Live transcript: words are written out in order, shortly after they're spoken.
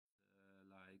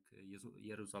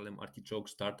Jerusalem artichoke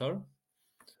starter.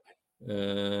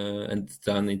 And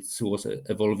then it was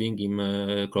evolving in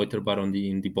Kreuterbar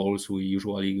in the bowls. We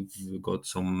usually got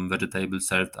some vegetables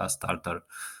served as starter,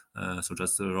 so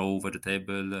just raw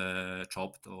vegetable,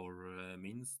 chopped or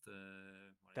minced.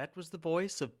 That was the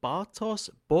voice of Bartosz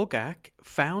Bogacz,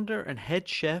 founder and head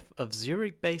chef of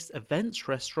Zurich-based events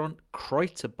restaurant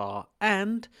Kreuterbar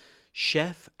and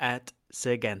chef at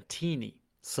Sergantini.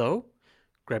 So,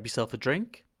 grab yourself a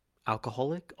drink,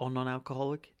 alcoholic or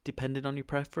non-alcoholic, depending on your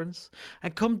preference,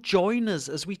 and come join us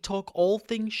as we talk all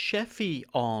things chefy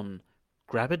on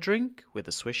Grab a Drink with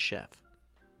a Swiss Chef.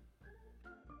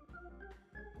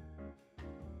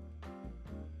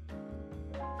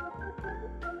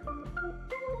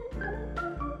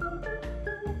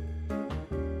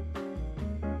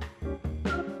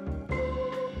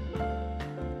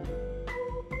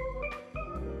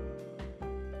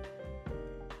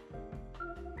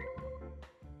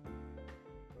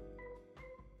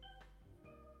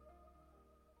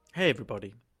 Hey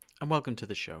everybody, and welcome to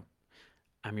the show.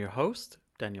 I'm your host,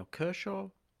 Daniel Kershaw,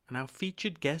 and our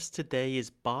featured guest today is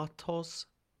Bartosz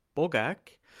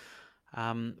Bogacz.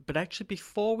 But actually,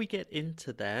 before we get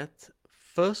into that,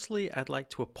 firstly, I'd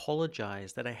like to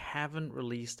apologize that I haven't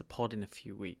released a pod in a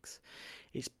few weeks.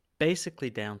 It's basically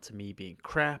down to me being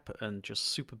crap and just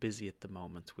super busy at the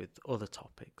moment with other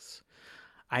topics.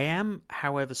 I am,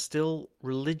 however, still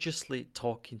religiously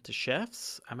talking to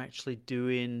chefs. I'm actually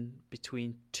doing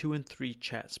between 2 and 3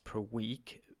 chats per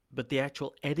week, but the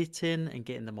actual editing and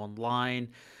getting them online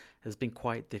has been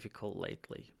quite difficult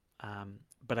lately.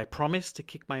 But I promise to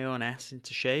kick my own ass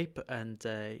into shape and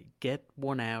get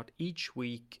one out each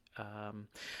week.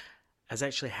 As I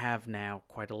actually have now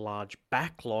quite a large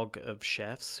backlog of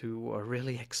chefs who are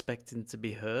really expecting to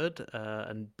be heard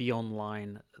and be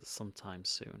online sometime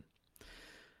soon.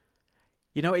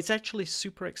 You know, it's actually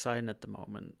super exciting at the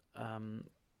moment.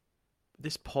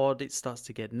 This pod, it starts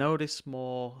to get noticed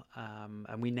more,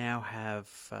 and we now have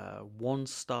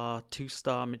 1-star,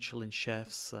 2-star Michelin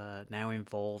chefs now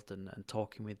involved and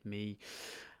talking with me.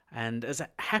 And as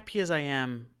happy as I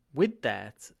am with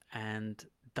that and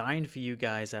dying for you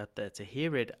guys out there to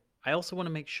hear it, I also want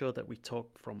to make sure that we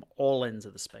talk from all ends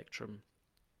of the spectrum.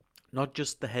 Not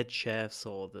just the head chefs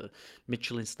or the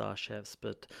Michelin star chefs,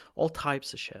 but all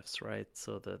types of chefs, right?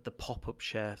 So the pop-up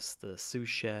chefs, the sous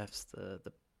chefs,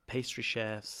 the pastry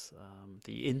chefs,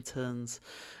 the interns.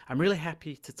 I'm really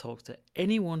happy to talk to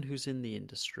anyone who's in the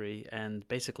industry and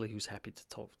basically who's happy to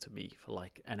talk to me for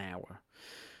like an hour.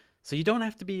 So you don't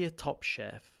have to be a top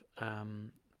chef.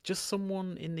 Just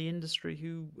someone in the industry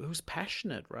who's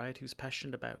passionate, right? Who's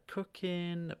passionate about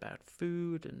cooking, about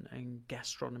food, and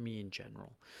gastronomy in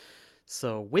general.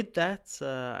 So with that,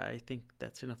 I think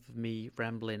that's enough of me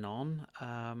rambling on.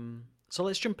 So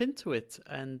let's jump into it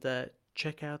and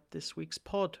check out this week's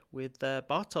pod with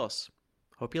Bartosz.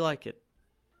 Hope you like it.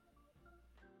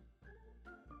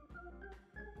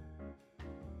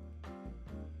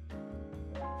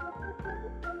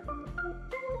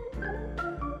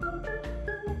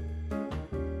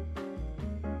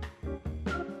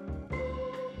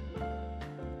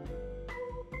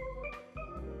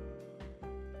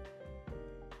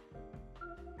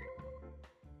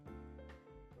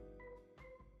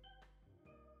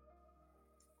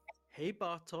 Hey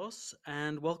Bartosz,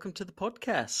 and welcome to the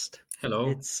podcast. Hello.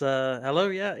 It's hello,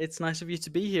 yeah, it's nice of you to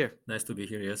be here. Nice to be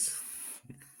here. Yes.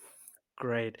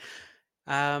 Great.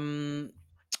 I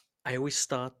always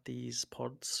start these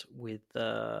pods with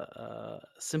a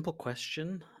simple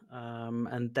question,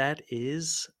 and that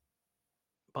is,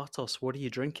 Bartosz, what are you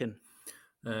drinking?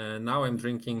 Now I'm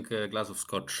drinking a glass of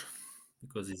scotch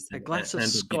because it's A the glass of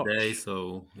end of the day. scotch.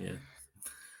 So yeah,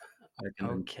 I can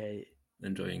Okay.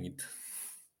 enjoying it.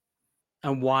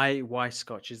 And why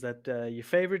scotch? Is that your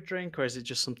favorite drink, or is it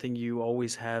just something you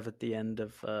always have at the end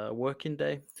of a working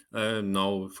day?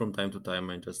 No, from time to time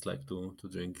I just like to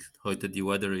drink. Heute the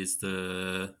weather is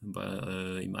in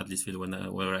Adlisville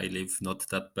where I live not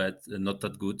that bad, not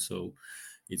that good. So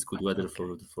it's good weather Okay.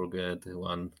 for get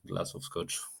one glass of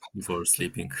scotch before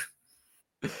sleeping.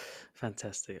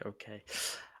 Fantastic. Okay.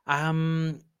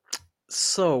 Um,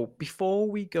 so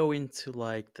before we go into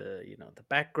like the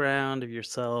background of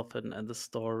yourself and the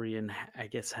story and I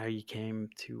guess how you came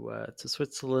to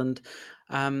Switzerland,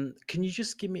 can you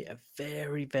just give me a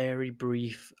very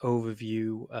brief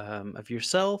overview of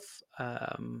yourself,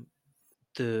 what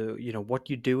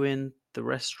you do in the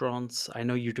restaurants? I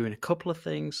know you're doing a couple of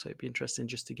things, so it'd be interesting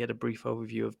just to get a brief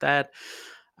overview of that.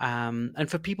 And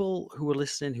for people who are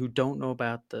listening who don't know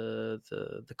about the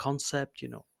concept,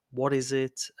 What is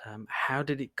it? How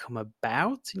did it come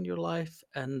about in your life?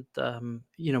 And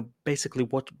basically,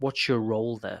 what's your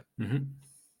role there? Mhm.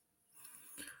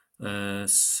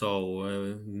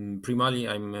 Primarily,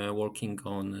 I'm working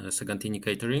on Sergantini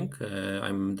catering.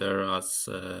 I'm there as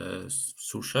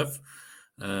sous chef,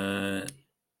 uh,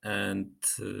 and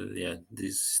yeah,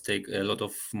 this take a lot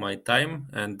of my time.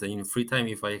 And in free time,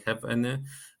 if I have any,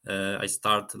 I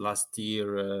start last year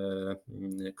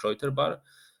Kreuterbar.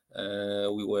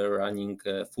 We were running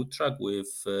a food truck with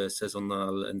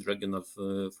seasonal and regional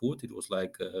food. It was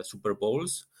like Super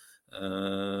Bowls.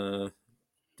 Uh,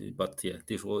 but yeah,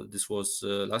 this was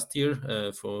last year.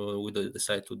 For we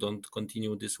decided to don't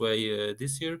continue this way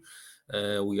this year.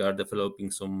 We are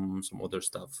developing some other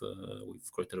stuff with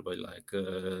Kreuterby, like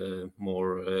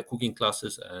more cooking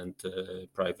classes and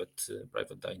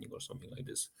private dining or something like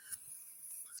this.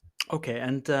 Okay,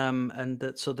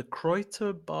 so the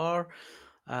Kreuter bar,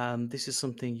 this is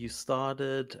something you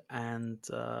started, and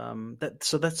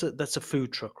that's a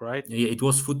food truck, right? Yeah, it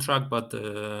was food truck, but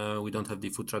we don't have the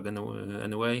food truck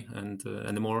anyway and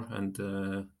anymore.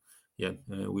 And yeah,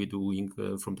 we're doing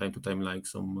from time to time like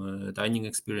some dining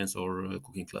experience or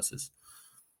cooking classes.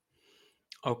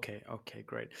 Okay, okay,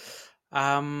 great.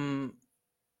 Um,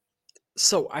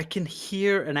 so I can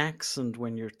hear an accent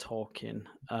when you're talking.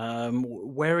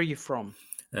 Where are you from?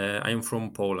 I am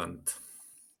from Poland.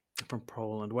 From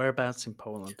Poland. Whereabouts in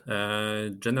Poland?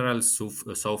 General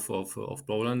south of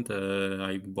Poland.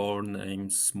 I born in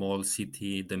small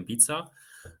city Dębica.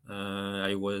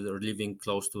 I was living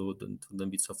close to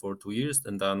Dębica for 2 years,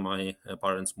 and then my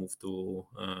parents moved to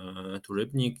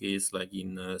Rybnik. Is like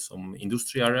in some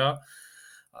industry area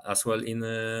as well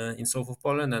in south of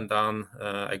Poland, and then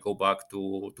I go back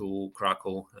to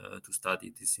Krakow to study.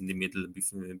 It is in the middle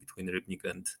between Rybnik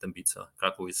and Dębica.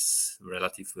 Krakow is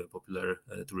relative popular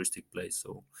touristic place,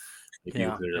 so maybe you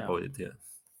Yeah, heard yeah. about it. Yeah,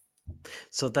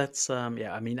 So that's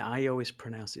yeah. I mean, I always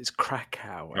pronounce it's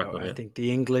Krakow. Krakow. I Yeah. think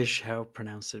the English how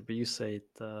pronounce it, but you say it.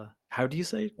 How do you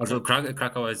say it? Also,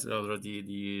 Krakow is already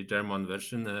the German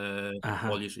version. Uh-huh.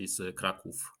 Polish is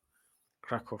Kraków,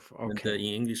 Krakow. and in Okay.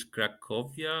 English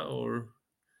Cracovia, or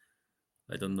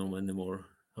I don't know anymore.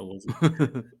 How was it?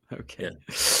 Yeah. Okay.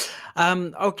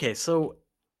 Okay. So,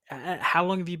 how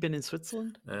long have you been in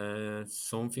Switzerland?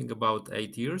 Something about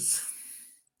 8 years.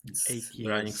 It's 8 years.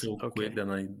 running so quick Okay. that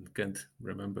I can't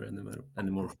remember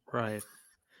anymore. Right.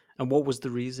 And what was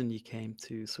the reason you came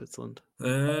to Switzerland?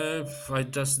 I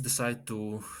just decided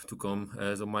to come.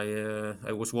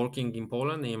 I was working in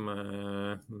Poland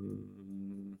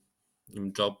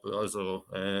in job also.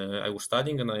 I was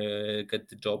studying and I get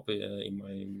the job in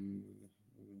my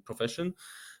profession.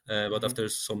 But Hmm. after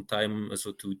some time,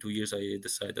 so 2 years, I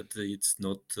decided that it's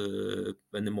not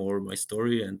anymore my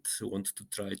story and want to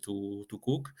try to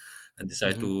cook, and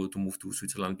decided Hmm. to move to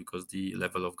Switzerland because the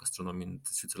level of gastronomy in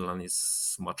Switzerland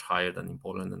is much higher than in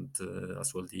Poland, and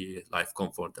as well the life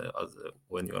comfort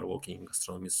when you are working in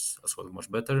gastronomy is as well much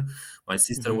better. My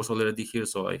sister Hmm. was already here,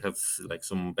 so I have like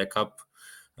some backup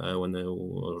when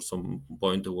or some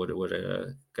point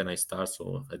where can I start.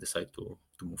 So I decided to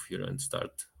move here and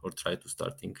start or try to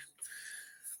starting.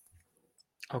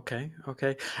 Okay,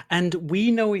 okay. And we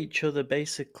know each other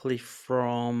basically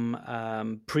from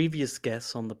previous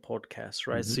guests on the podcast,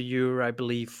 right? So Mhm. you're, I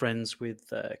believe, friends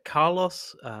with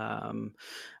Carlos, and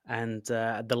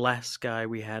the last guy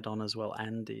we had on as well,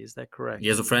 Andy. Is that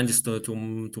Yes, correct? a friend is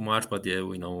too much, but yeah,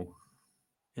 we know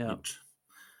Yeah, each.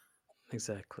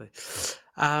 exactly.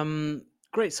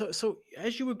 Great. So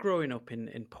as you were growing up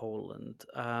in Poland,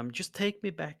 just take me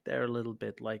back there a little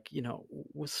bit. Like,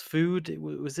 was food,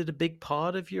 was it a big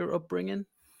part of your upbringing?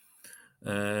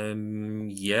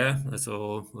 Yeah,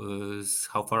 so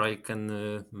how far I can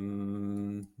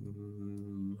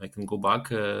go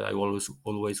back. I always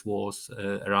was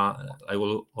around. I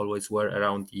will always were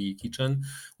around the kitchen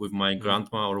with my Hmm.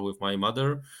 grandma or with my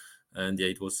mother, and yeah,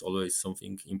 it was always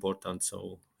something important.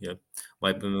 So yeah,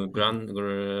 my Hmm.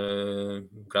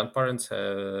 grandparents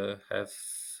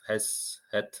has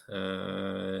had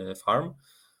farm,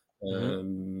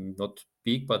 Hmm. not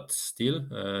big, but still,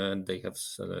 they have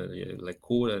yeah, like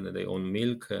cool and they own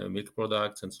milk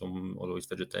products and some always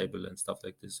vegetable and stuff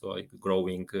like this. So I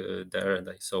growing there and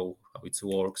I saw how it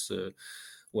works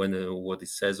when what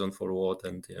is season for what,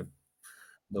 and yeah,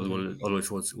 that Hmm.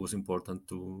 always was important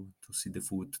to see the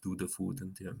food, do the food,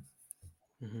 and yeah.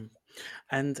 Hmm.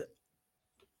 And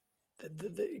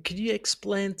could you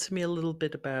explain to me a little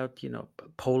bit about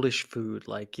Polish food?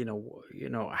 Like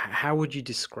how would you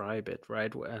describe it,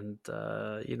 right? And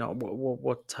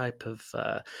what type of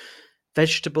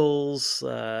vegetables,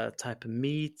 type of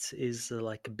meat is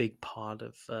like a big part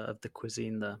of the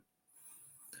cuisine there.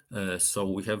 So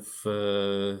we have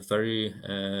very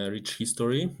rich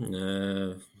history.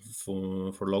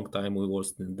 For a long time, we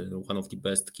was one of the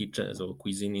best kitchens or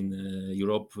cuisine in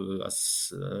Europe,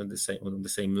 as the same on the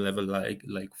same level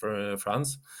like for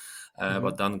France.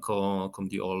 But Hmm. then come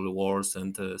the all wars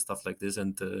and stuff like this,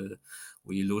 and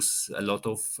we lose a lot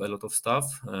of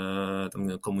stuff. Then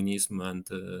the communism and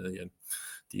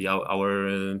yeah,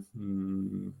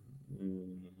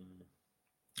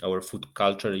 our food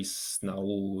culture is now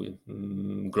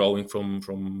growing from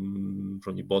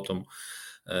the bottom,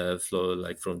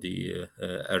 like from the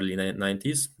early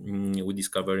 90s. We're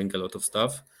discovering a lot of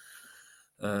stuff.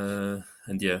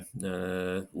 And yeah,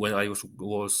 when I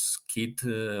was kid,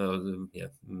 yeah,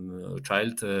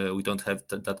 child, we don't have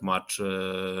that much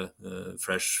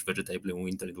fresh vegetable in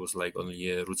winter. It was like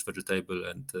only roots vegetable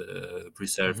and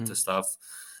preserved Hmm. stuff,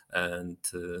 and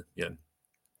yeah,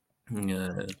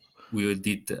 uh, we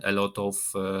did a lot of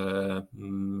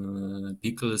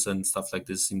pickles and stuff like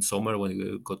this in summer when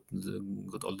we got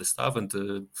all the stuff, and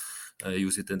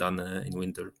use it then in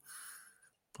winter.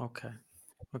 Okay.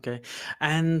 Okay.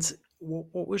 And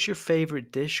what was your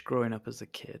favorite dish growing up as a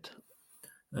kid?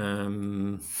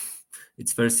 Um,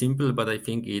 it's very simple, but I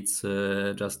think it's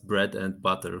just bread and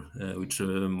butter, which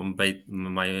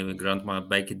my grandma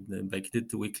baked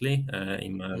it weekly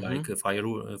in like Hmm. a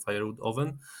firewood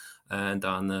oven, and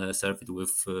then serve it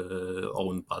with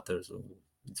own butter. So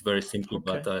it's very simple,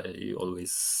 but Okay. I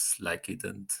always like it,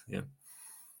 and yeah.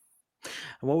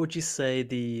 And what would you say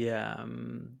the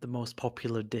most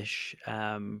popular dish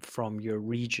from your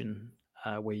region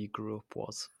where you grew up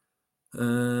was?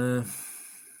 Uh,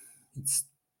 it's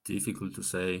difficult to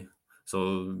say.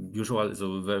 So usual,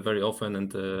 so very often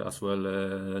and as well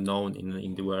known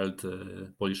in the world,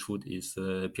 Polish food is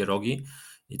pierogi.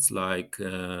 It's like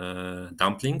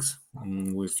dumplings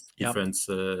with Yep. different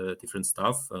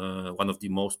stuff. One of the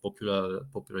most popular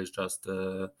is just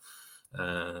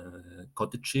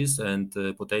cottage cheese and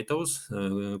potatoes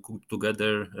cooked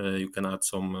together. You can add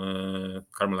some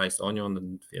caramelized onion,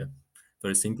 and yeah,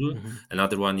 very simple. Hmm.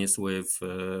 Another one is with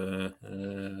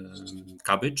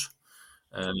cabbage.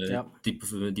 Yep.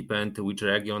 Depend which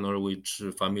region or which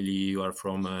family you are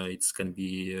from. It can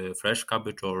be fresh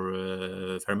cabbage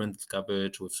or fermented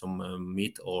cabbage with some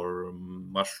meat or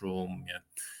mushroom. Yeah,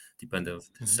 depend of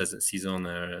the Hmm. season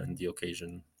and the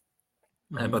occasion.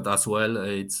 But Hmm. as well,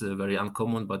 it's very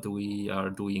uncommon. But we are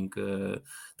doing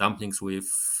dumplings with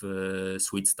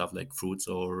sweet stuff like fruits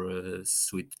or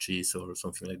sweet cheese or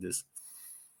something like this.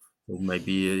 So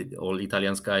maybe all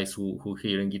Italian guys who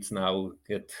hearing it now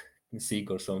get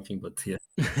sick or something. But yeah.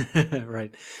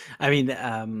 Right. I mean,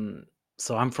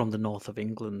 so I'm from the north of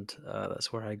England.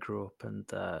 That's where I grew up, and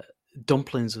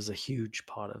dumplings was a huge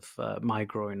part of my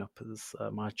growing up as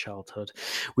my childhood.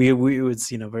 We was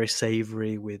very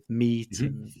savory with meat Mhm.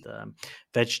 and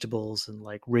vegetables and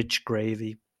like rich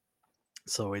gravy.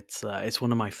 So it's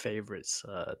one of my favorites,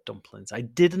 dumplings. I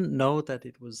didn't know that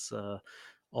it was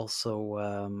also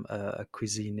a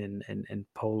cuisine in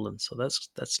Poland. So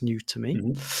that's new to me.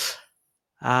 Mhm.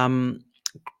 Um,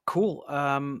 cool.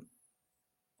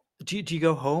 Do you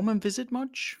go home and visit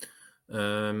much?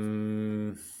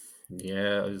 Um,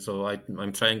 yeah, so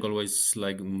I'm trying always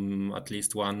like at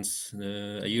least once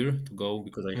a year to go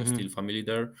because I have still Hmm. family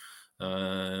there.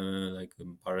 Like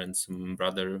parents, my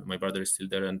brother is still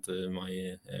there, and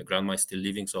my grandma is still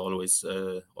living. So always,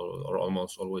 or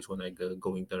almost always, when I go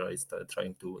going there, I start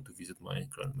trying to visit my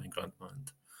grandma.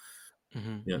 And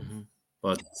Hmm. yeah, Hmm.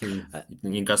 but Uh,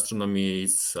 in gastronomy,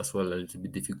 it's as well a little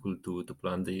bit difficult to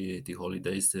plan the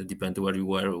holidays. Depend where you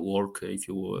work. If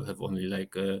you have only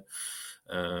like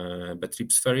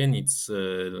Betriebsferien, it's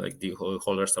like the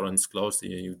whole restaurant is closed.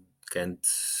 You can't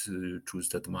choose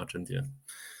that much, and yeah,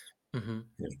 hmm.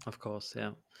 yeah. Of course,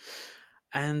 yeah.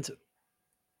 And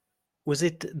was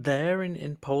it there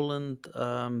in Poland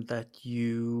that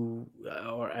you,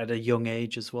 or at a young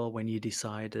age as well, when you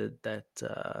decided that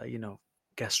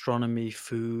gastronomy,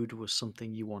 food was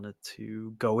something you wanted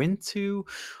to go into,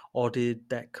 or did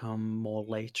that come more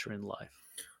later in life?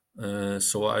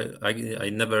 So I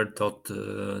never thought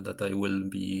that I will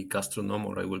be gastronom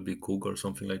or I will be cook or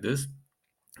something like this.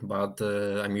 But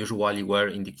I'm usually were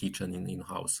in the kitchen in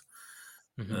house.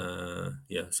 Hmm.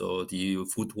 Yeah, so the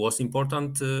food was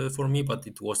important for me, but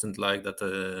it wasn't like that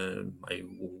I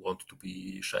want to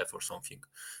be chef or something,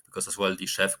 because as well the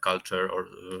chef culture or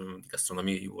the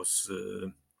gastronomy was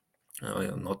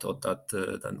not on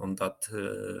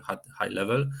that high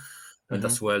level. And Hmm.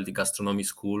 as well, the gastronomy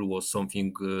school was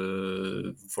something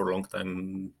for a long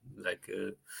time like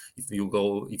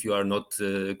if you are not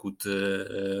good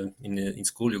in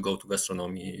school, you go to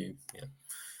gastronomy. Yeah, it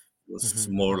was Hmm.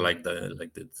 more like that.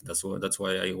 That's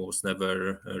why I was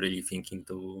never really thinking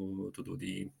to do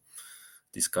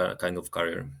this kind of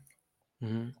career.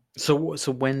 Hmm. So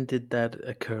when did that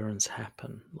occurrence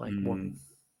happen? Like what? Mm,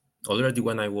 Already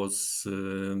when I was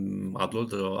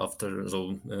adult, after so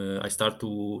I start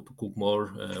to cook more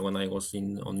when I was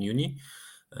in on uni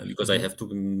because I Hmm. have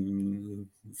to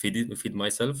feed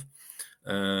myself,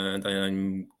 and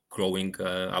I'm growing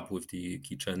up with the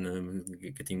kitchen,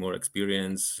 getting more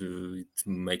experience. It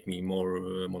make me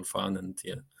more fun, and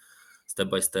yeah, step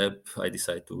by step, I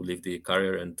decide to leave the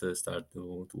career and start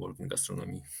to work in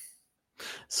gastronomy.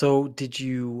 So did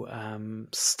you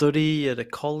study at a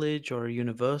college or a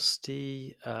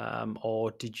university,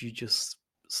 or did you just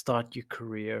start your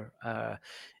career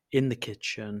in the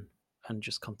kitchen and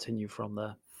just continue from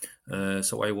there?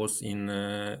 So I was in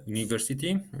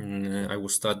university. I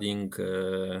was studying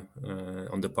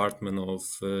on department of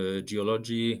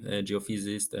geology,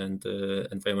 geophysics, and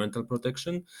environmental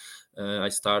protection. I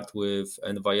start with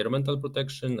environmental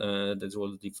protection. That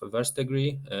was the first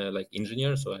degree, like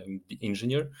engineer. So I'm the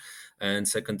engineer, and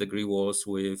second degree was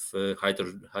with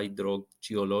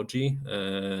hydrogeology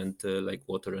and like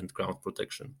water and ground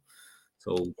protection.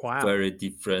 So Wow. very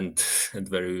different and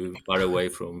very far away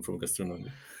from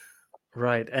gastronomy.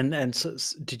 Right. And so,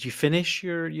 did you finish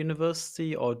your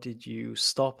university, or did you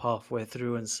stop halfway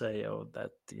through and say, "Oh,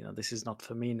 that this is not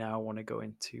for me now. I want to go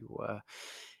into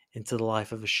the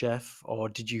life of a chef," or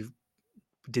did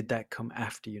that come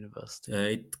after university?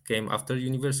 It came after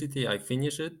university. I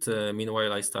finished it.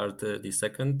 Meanwhile, I started the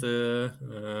second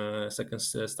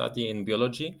study in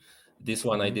biology. This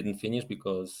one I Hmm. didn't finish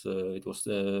because it was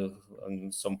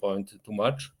on some point too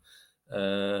much.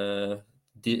 Uh,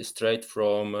 Straight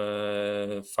from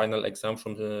final exam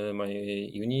from my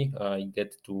uni, I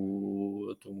get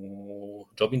to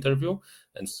job interview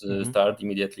and Hmm. start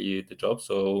immediately the job.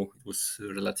 So it was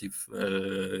relative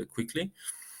quickly.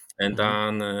 And Hmm.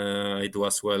 then I do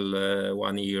as well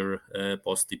 1 year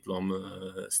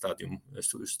post-diploma study,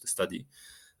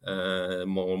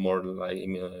 more like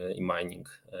in mining,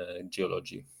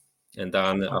 geology. And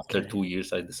then after Okay. 2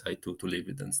 years, I decide to leave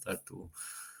it and start to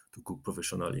cook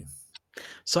professionally.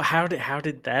 So how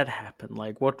did that happen?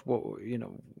 Like what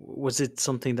was it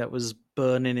something that was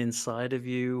burning inside of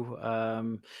you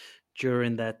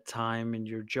during that time in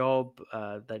your job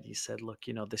that you said, look,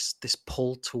 this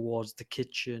pull towards the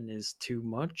kitchen is too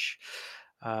much.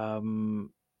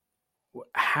 Um,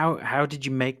 how did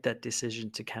you make that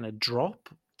decision to kind of drop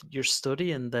your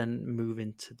study and then move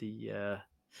into the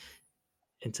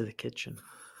kitchen?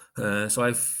 So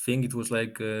I think it was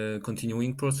like a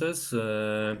continuing process.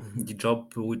 Hmm. The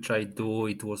job which I do,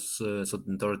 it was so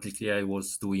theoretically I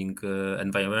was doing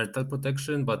environmental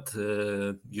protection, but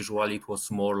usually it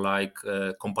was more like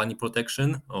company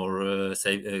protection or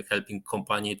helping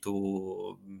company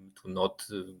to not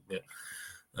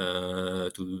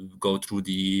to go through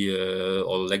the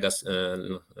all legacy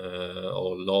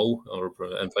or law or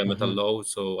environmental Hmm. law.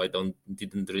 So I don't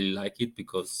didn't really like it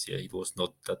because yeah, it was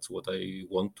not that's what I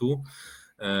want to.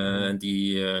 Hmm. And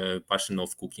the passion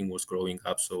of cooking was growing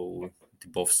up, so the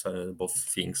both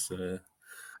things.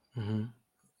 Hmm.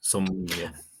 Some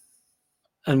yeah.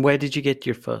 And where did you get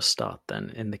your first start then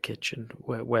in the kitchen?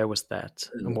 Where was that,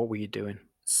 and what were you doing?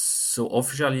 So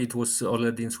officially, it was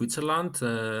already in Switzerland.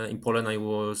 In Poland, I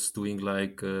was doing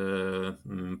like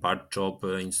part job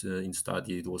in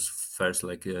study. It was first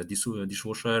like a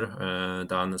dishwasher,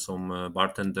 then some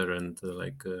bartender and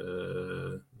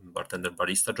bartender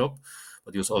barista job.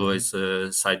 But it was Hmm. always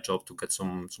a side job to get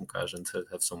some cash and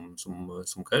have some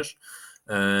cash.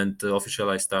 And official,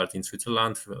 I start in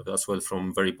Switzerland as well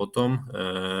from very bottom.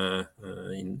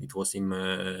 It was in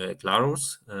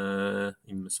Glarus,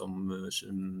 in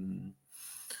some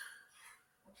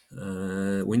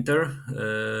winter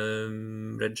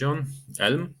region,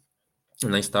 Elm,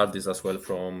 and I started as well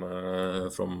from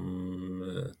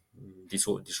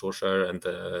dishwasher and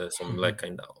some like Hmm.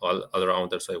 kind of all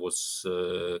arounders. I was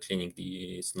cleaning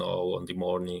the snow on the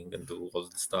morning and do all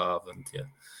the stuff, and yeah,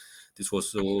 this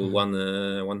was Hmm. one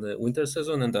winter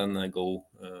season, and then I go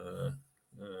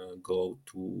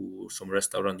to some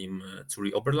restaurant in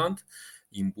Zurich Oberland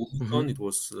in Hmm. Buchikon. It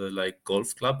was like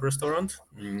golf club restaurant,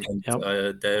 and Yep.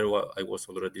 there I was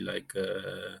already like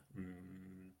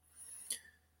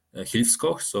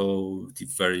Hilfskoch, so the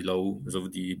very low, so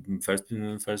the first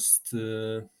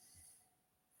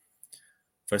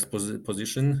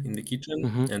position in the kitchen,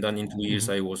 Hmm. and then in 2 years Hmm.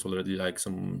 I was already like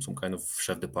some kind of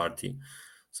chef de party.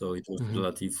 So it was Mm-hmm.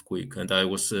 relative quick. And I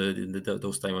was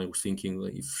those time I was thinking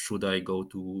if should I go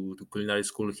to culinary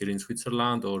school here in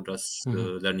Switzerland or just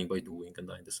Mm-hmm. learning by doing.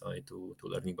 And I decided to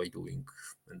learning by doing,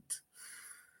 and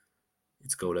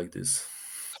it's go like this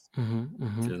Mm-hmm.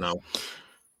 Mm-hmm. till now.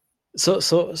 So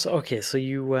okay, so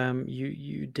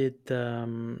you did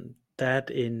that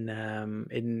in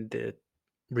the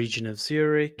region of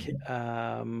Zurich,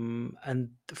 and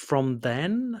from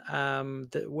then,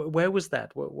 where was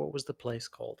that? What was the place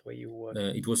called where you were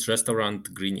working? It was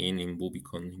restaurant Green Inn in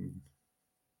Bubikon.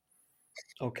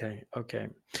 Okay, okay,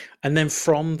 and then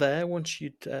from there, once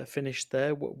you'd finished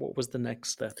there, what was the next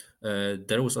step?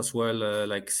 There was as well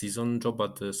like season job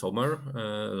at summer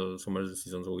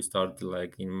season. So we started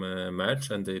like in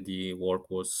March, and the work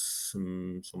was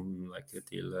some like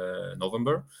till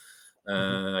November.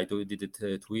 Hmm. Did it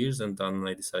 2 years, and then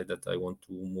I decided that I want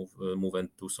to move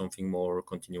into something more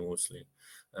continuously.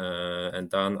 And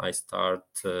then I start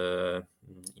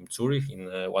in Zurich in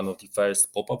one of the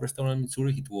first pop-up restaurants in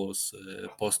Zurich. It was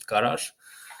Post Garage.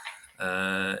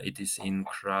 It is in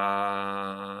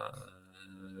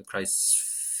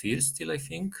Kreisvierstil, I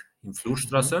think, in Hmm.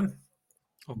 Flurstrasse.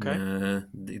 Okay.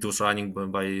 It was running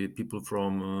by people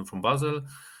from Basel,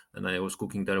 and I was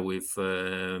cooking there with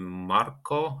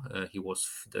Marco. He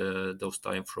was those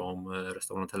time from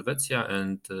Restaurant Helvetia,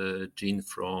 and Jean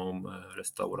from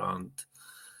Restaurant.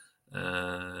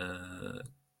 Uh,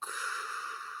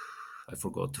 I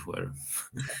forgot where.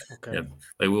 Okay. Yeah,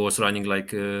 but we was running like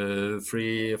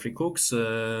three cooks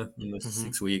in Hmm.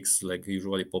 6 weeks, like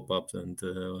usually pop up and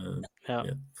Yeah.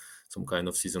 yeah, some kind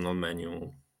of seasonal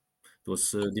menu. It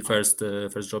was the first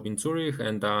job in Zurich,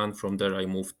 and then from there I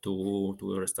moved to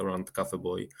a restaurant Cafe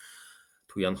Boy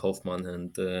to Jan Hoffmann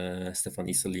and Stefan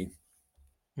Iseli,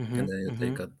 Hmm. and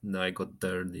Hmm. I got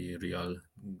there the real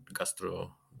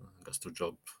gastro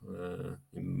job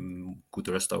in good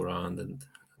restaurant and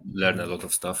learn a Hmm. lot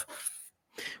of stuff.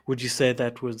 Would you say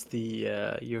that was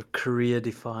the your career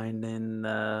defining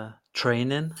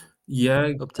training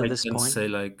Yeah, up to I this can point? say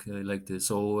like this.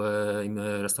 So in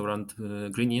a restaurant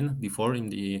Green Inn before in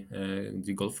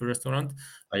the golf restaurant,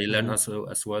 I learned Hmm.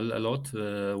 as well a lot.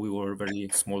 We were a very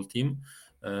small team.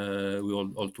 We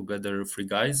all together three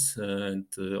guys and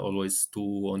always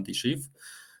two on the shift.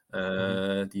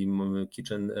 Hmm.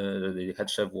 The head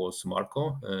chef was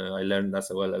Marco. I learned as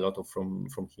well a lot from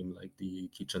him, like the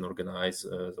kitchen organize,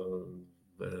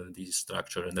 the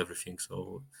structure and everything.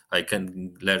 So I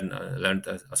can learn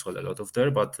as well a lot of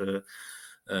there. But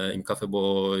in Cafe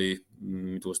Boy,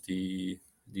 it was the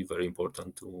very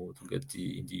important to get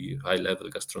the high level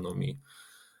gastronomy.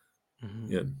 Hmm.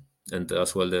 Yeah, and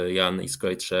as well, Jan is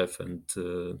great chef, and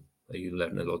I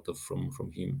learn a lot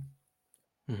from him.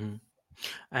 Hmm.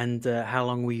 And how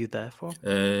long were you there for?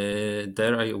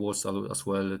 There I was as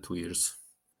well 2 years.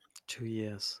 2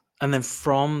 years. And then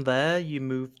from there, you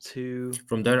moved to.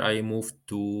 From there, I moved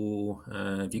to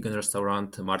vegan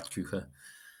restaurant Marktküche.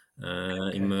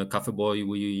 In Okay. Cafe Boy,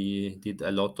 we did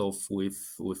a lot of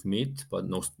with meat, but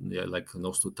no, yeah, like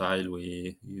nose to tail.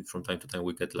 We from time to time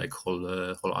we get like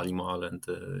whole animal, and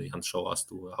he can show us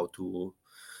to how to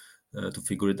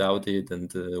figure it out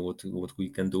and what we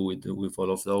can do with all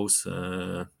of those.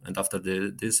 And after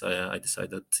this, I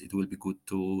decided it will be good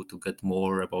to get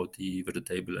more about the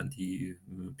vegetable and the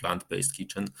plant-based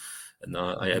kitchen. And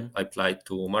Hmm. I applied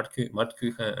to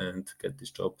Marktküche and get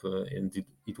this job. And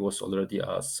it was already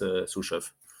as sous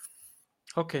chef.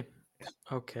 Okay.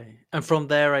 Okay. And from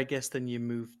there, I guess then you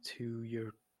moved to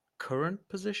your current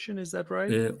position. Is that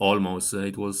right? Almost.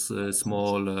 It was a Almost.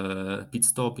 small pit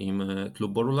stop in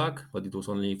Club Borulac, but it was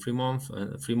only 3 months.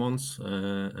 3 months,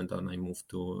 and then I moved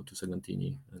to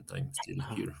Sergantini, and I'm still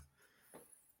Uh-huh. here.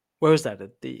 Where was that?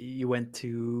 You went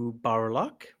to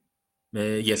Barlock?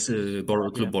 Yes, Yeah.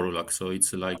 Club Borulac. So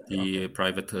it's like the Okay.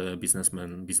 private business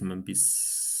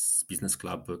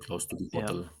club close to the Yeah.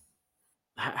 hotel.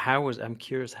 How was? I'm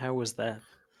curious. How was that?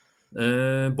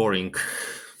 Boring.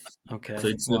 So Okay.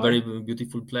 it's a very Why?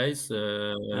 beautiful place,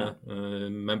 Yeah.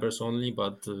 members only,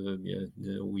 but yeah,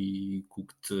 we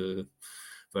cooked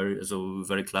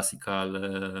very classical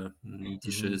Hmm.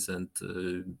 dishes, and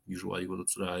usually we'll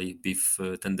try beef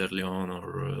tenderloin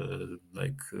or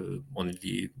only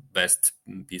the best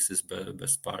pieces,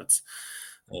 best parts.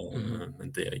 Hmm.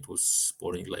 And yeah, it was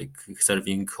boring, like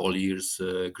serving whole ears,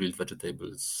 grilled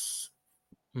vegetables.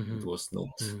 It Hmm. was not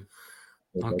Hmm.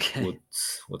 like Okay.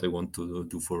 what I want to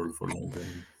do for long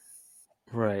term.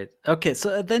 Right. Okay.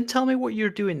 So then tell me what you're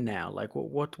doing now. Like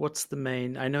what's the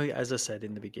main I know as I said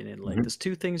in the beginning, like Mhm. there's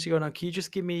two things you're going on. Can you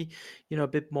just give me, a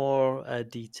bit more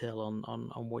detail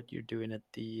on what you're doing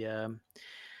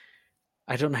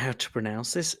I don't know how to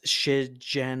pronounce this.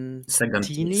 Segantini,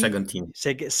 Sergantini, Segantini,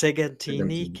 Segantini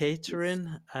Segantini. Yes.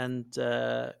 Catering and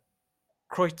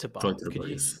Kreuterbar. Could Kreuterbar,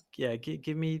 you, yes. yeah,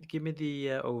 give me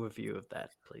the overview of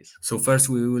that, please? So first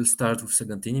we will start with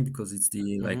Segantini because it's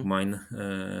the like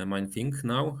Mm-hmm. mine thing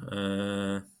now.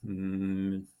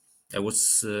 I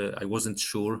wasn't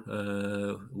sure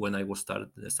when I was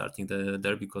starting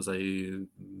there because I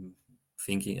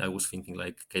was thinking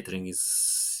like catering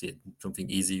is something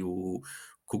easy. You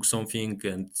cook something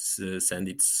and send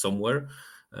it somewhere,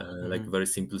 like Mm-hmm. very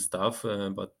simple stuff.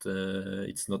 But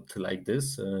it's not like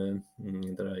this.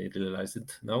 That I realize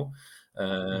it now.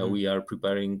 Mm-hmm. We are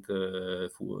preparing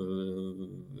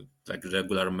like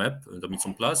regular map, the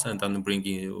mission plus, and then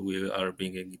we are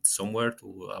bringing it somewhere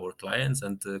to our clients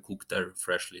and cook there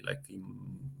freshly, like in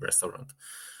restaurant.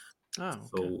 Oh, okay.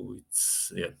 So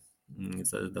it's yeah,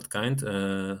 it's that kind of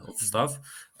Mm-hmm. stuff,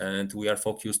 and we are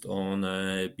focused on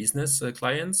business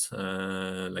clients,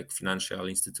 like financial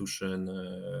institution.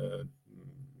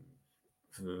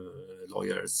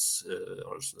 Lawyers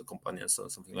or companies or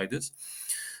something like this.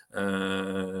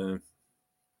 Uh,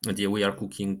 and yeah, we are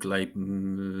cooking like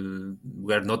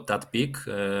we are not that big.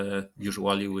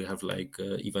 Usually, we have like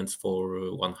events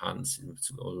for one hand,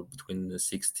 or between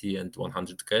 60 and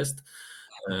 100 guests.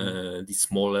 Mm-hmm. The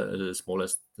smallest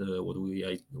what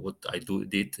I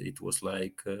did it was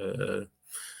like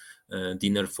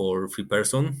dinner for 3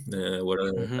 person, where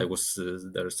I Mm-hmm. was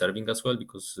there serving as well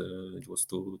because it was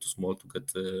too small to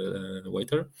get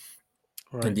waiter.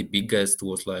 And Right. the biggest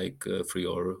was like 3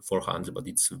 or 400, but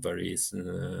it's very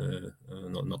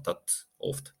not that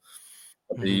oft.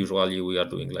 But Mm-hmm. usually we are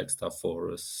doing like stuff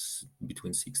for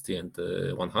between 60 and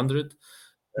 100.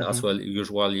 As Mm-hmm. well,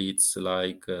 usually it's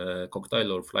like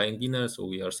cocktail or flying dinner, so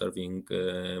we are serving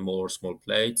more small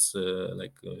plates,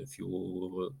 like a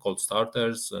few cold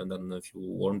starters, and then a few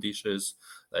warm dishes,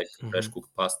 like fresh Mm-hmm.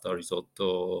 cooked pasta,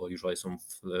 risotto, usually some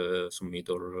meat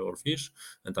or fish,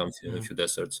 and then a Mm-hmm. few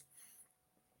desserts.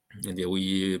 And yeah,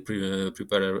 we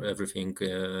prepare everything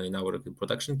in our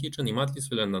production kitchen in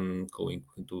Matlisville, and then going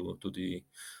to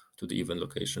the event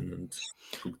location and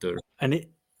cook there.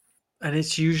 And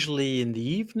it's usually in the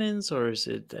evenings, or is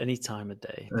it any time of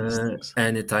day? These things.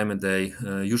 Any time of day.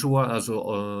 Usual as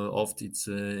oft it's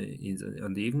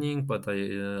in the evening, but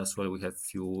as well we have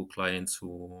few clients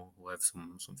who have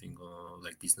something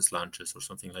like business lunches or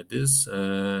something like this,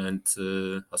 and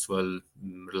as well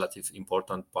relative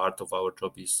important part of our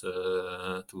job is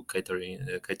to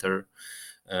cater.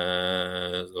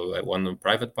 So like one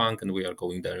private bank, and we are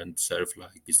going there and serve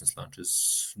like business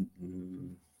lunches.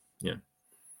 Yeah.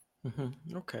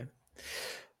 Mm-hmm. Okay.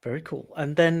 Very cool.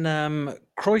 And then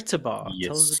Kreuterbar.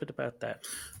 Tell us a Yes. bit about that.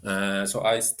 So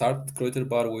I start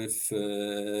Kreuterbar with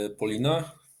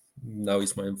Polina. Now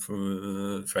he's my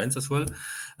friends as well.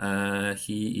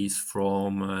 He is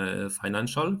from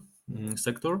financial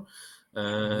sector.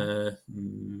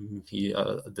 Mm-hmm. He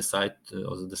on the side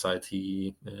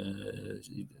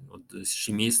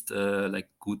she missed like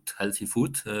good healthy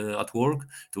food at work.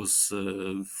 It was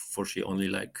for she only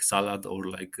like salad or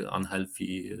like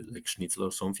unhealthy like schnitzel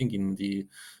or something in the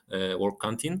work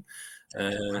canteen.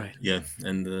 Right. Yeah,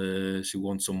 and she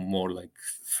wants some more like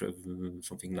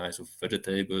something nice of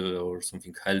vegetable or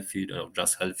something healthy or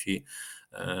just healthy.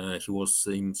 He was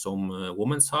in some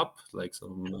women's hub, like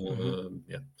some Mm-hmm.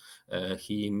 yeah.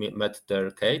 He met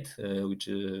there Kate, which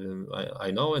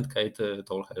I know, and Kate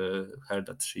told her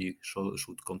that she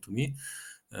should come to me,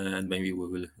 and maybe we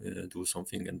will do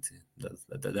something. And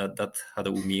that how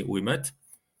we met.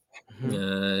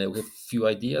 Mm-hmm. We have few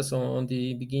ideas on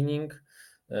the beginning.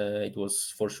 It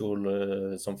was for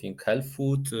sure something health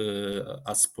food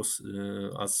as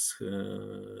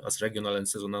regional and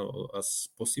seasonal as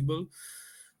possible.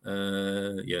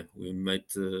 Yeah, we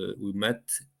met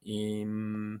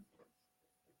in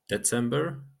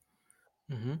December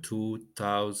Mm-hmm.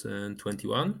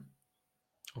 2021.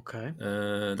 Okay.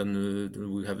 Then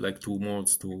we have like 2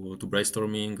 months to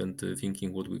brainstorming and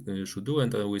thinking what we should do,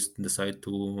 and we decide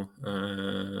to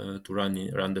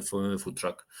run the food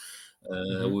truck.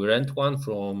 Mm-hmm. We rent one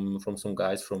from some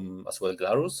guys from as well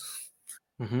Glarus,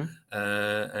 Mm-hmm.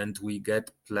 and we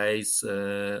get place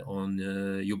on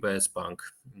UBS Bank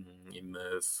in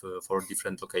four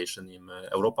different location in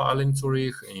Europa in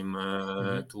Zurich, in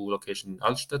Mm-hmm. two location in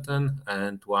Altstetten,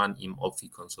 and one in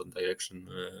Opfikon, so direction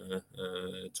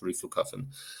Zurich Flughafen.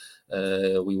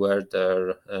 We were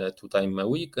there 2 times a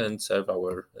week and serve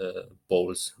our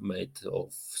bowls made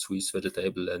of Swiss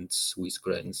vegetable and Swiss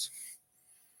grains.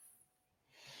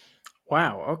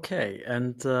 Wow. Okay.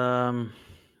 And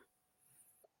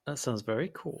that sounds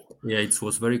very cool. Yeah, it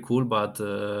was very cool, but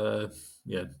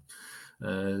yeah,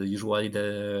 Usually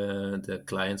the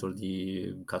clients or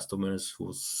the customers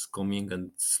who's coming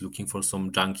and looking for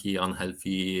some junky,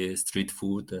 unhealthy street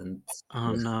food, and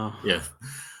Oh no. yeah,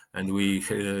 and we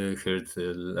heard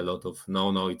a lot of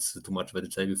no, it's too much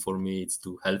vegetable for me, it's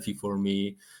too healthy for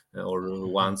me. Or Hmm.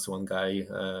 once one guy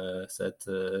said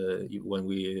when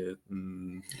we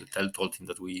told him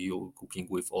that we are cooking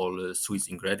with all Swiss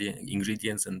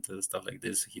ingredients and stuff like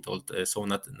this, he told so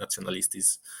not nationalist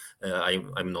is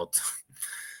I'm not.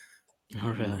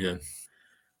 Oh really? Yeah.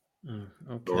 Oh,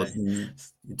 So okay.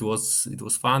 it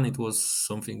was fun. It was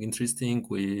something interesting.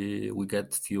 We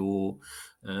get few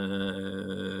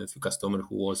customer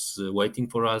who was waiting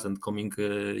for us and coming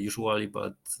usually,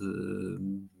 but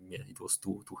yeah, it was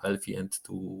too healthy and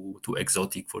too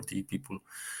exotic for the people.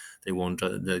 They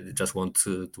just want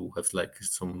to have like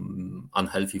some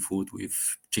unhealthy food with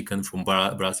chicken from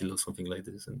Brazil or something like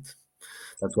this, and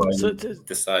that's why So, I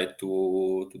decide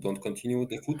to don't continue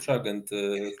the food truck and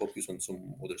focus on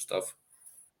some other stuff.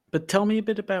 but tell me a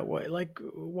bit about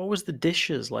what was the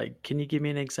dishes like? Can you give me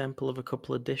an example of a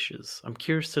couple of dishes? I'm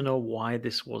curious to know why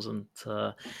this wasn't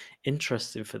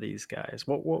interesting for these guys.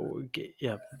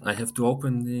 Yeah. I have to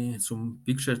open some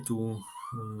picture to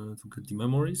get the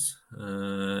memories.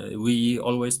 We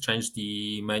always change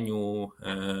the menu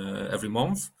every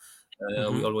month.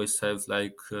 We Mm-hmm. always have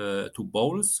like two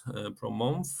bowls per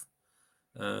month.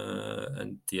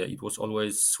 And yeah, it was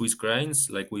always Swiss grains.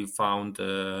 Like we found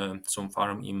some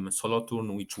farm in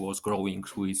Solothurn which was growing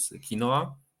Swiss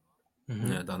quinoa.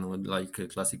 Mm-hmm. Done with like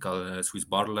classical Swiss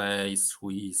barley,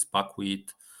 Swiss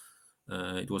buckwheat.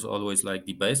 It was always like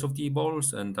the base of the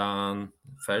balls, and then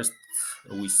first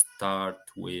we start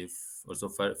with also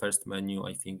first menu.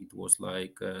 I think it was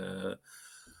like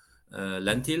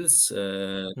lentils,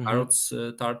 Mm-hmm. carrots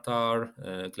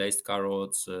tartar, glazed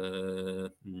carrots,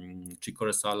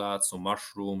 chicory salad, some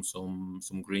mushrooms,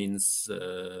 some greens,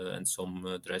 and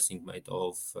some dressing made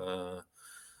of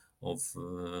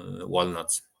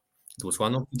walnuts. It was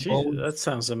one of the Jesus, that bowls.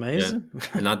 sounds Yeah. amazing.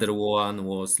 Another one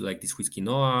was like this with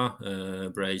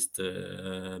quinoa, braised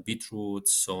beetroot,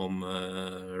 some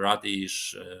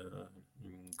radish,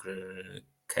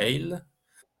 kale,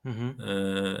 Hmm.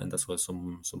 and as well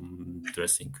some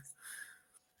dressing.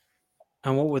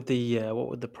 And what were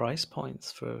the price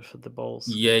points for the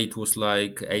bowls? Yeah, it was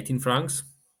like 18 francs.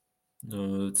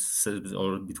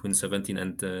 Or between 17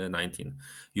 and 19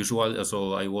 usually.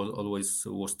 So I was always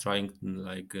was trying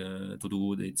like to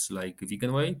do it's like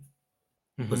vegan way,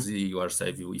 Hmm. because you are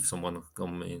safe. If someone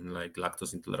come in like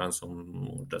lactose intolerance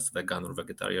or just vegan or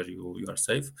vegetarian, you are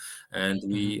safe. And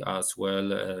Hmm. we as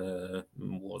well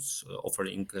was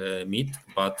offering meat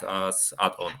but as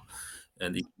add-on,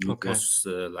 and it Okay. was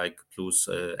like plus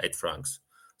 8 francs.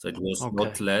 So it was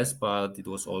not Okay. less, but it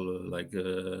was all like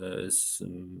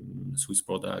Swiss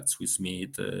products, Swiss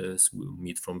meat,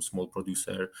 meat from small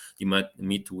producer. The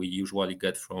meat we usually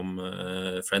get from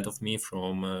a friend of me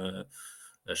from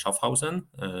Schaffhausen,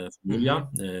 Hmm.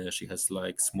 Julia. She has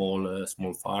like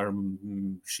small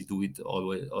farm. She do it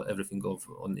always everything of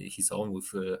on his own with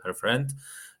her friend.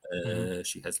 Hmm.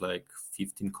 She has like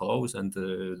 15 cows, and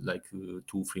like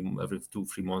 2 3 every 2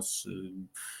 3 months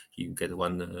he get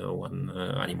one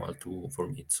animal to for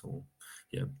meat. So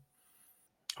yeah.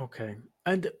 Okay.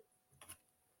 And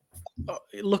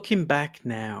looking back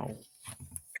now,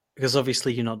 because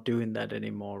obviously you're not doing that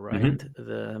anymore, right?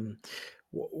 Mhm.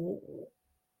 Wh-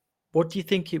 What do you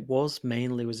think it was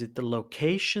mainly? Was it the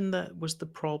location that was the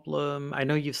problem? I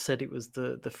know you've said it was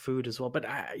the food as well, but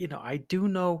I do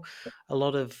know a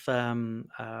lot of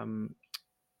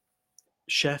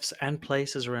chefs and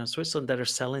places around Switzerland that are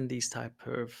selling these type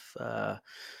of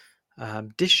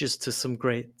dishes to some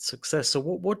great success. So,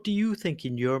 what do you think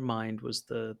in your mind was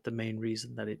the main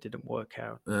reason that it didn't work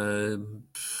out?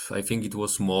 I think it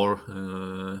was more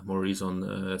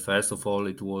reason. First of all,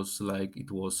 it was like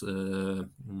it was uh,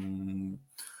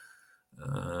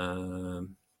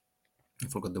 I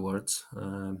forgot the words.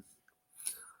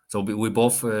 So we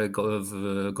both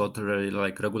got a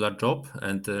like regular job,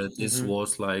 and this Hmm.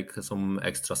 was like some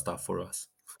extra stuff for us.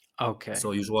 Okay.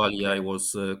 So usually I Okay.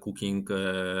 was cooking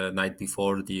night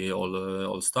before the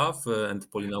all stuff, and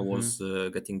Paulina Hmm. was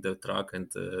getting the truck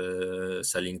and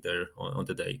selling there on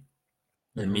the day.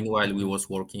 And Hmm. meanwhile, we Hmm. was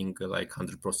working like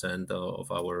 100%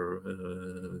 of our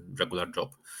regular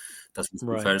job. That was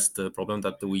the Right. first problem,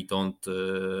 that we don't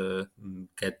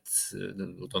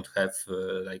don't have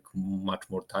like much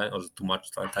more time or too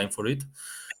much time for it.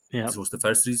 Yeah. This was the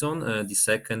first reason. The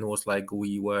second was like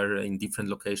we were in different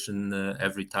location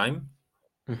every time.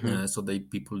 Mm-hmm. So they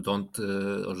people don't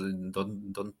or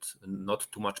don't not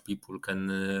too much people can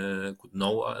could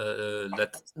know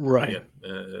let Right. yeah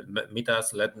meet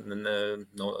us, let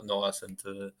know us and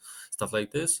stuff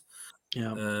like this.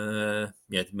 Yeah.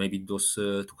 Yeah, maybe it was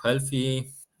too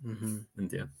healthy, Mm-hmm.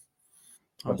 and yeah.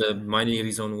 But the Okay. main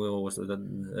reason was that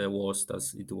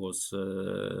it was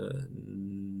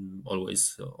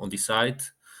always on the side,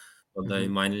 on the Mm-hmm.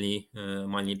 mainly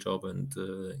job, and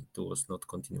it was not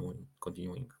continuing.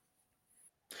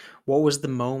 What was the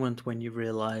moment when you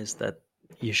realized that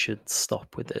you should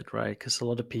stop with it, right? Because a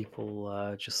lot of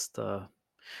people just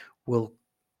will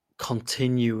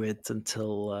continue it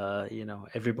until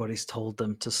everybody's told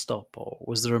them to stop. Or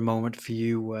was there a moment for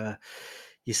you where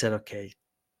you said, "Okay,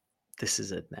 this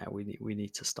is it now. We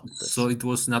need to stop So this." it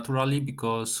was naturally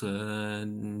because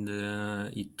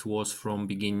it was from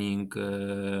beginning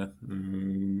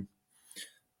mm,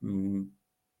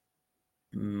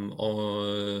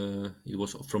 it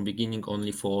was from beginning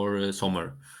only for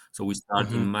summer. So we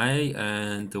start in Mm-hmm. May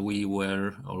and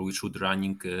we should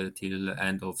running till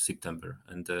end of September,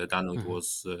 and then it Mm-hmm.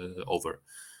 was over.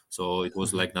 So it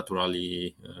was Mm-hmm. like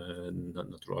naturally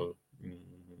natural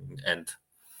end.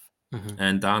 Mm-hmm.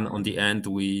 And then on the end,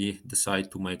 we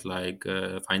decide to make like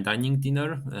fine dining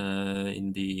dinner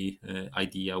in the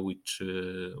idea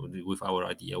with our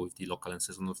idea with the local and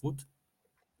seasonal food.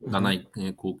 Then Mm-hmm. I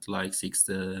cooked like six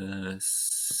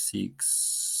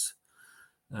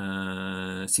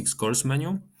course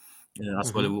menu as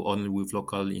Mm-hmm. well only with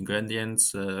local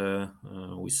ingredients.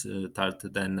 We start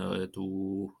then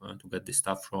to get the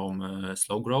stuff from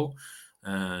Slow Grow.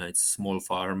 It's a small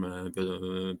farm,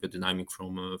 biodynamic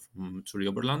from Zurich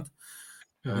Oberland,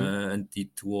 Mm-hmm. and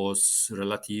it was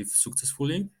relative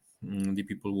successfully. The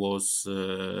people was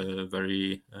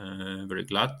very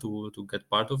glad to get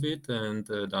part of it, and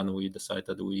then we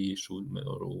decided we should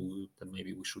that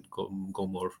maybe we should go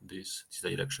more this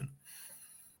direction.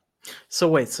 So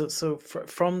wait,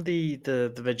 from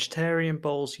the vegetarian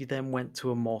bowls, you then went to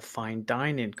a more fine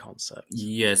dining concept.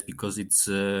 Yes, because it's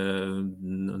this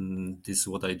is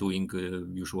what I doing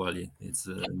usually. It's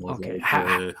more Okay.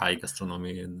 like high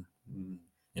gastronomy and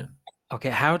yeah. Okay,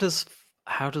 how does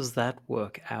that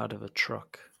work out of a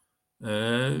truck?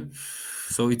 Uh,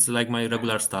 so it's like my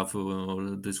regular stuff.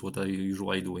 Or this is what I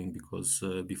usually doing because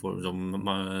before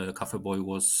my cafe boy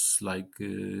was like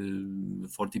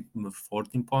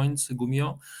 14 points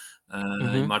Gumio. In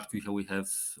Mhm, Mark we had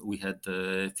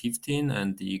 15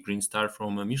 and the Green Star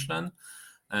from Michelin,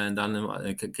 and then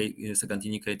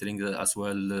Sergantini catering as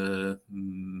well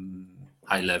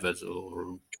high levels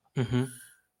or mhm,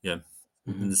 yeah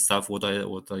mhm, the stuff what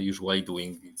I usually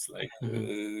doing. It's like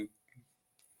mhm.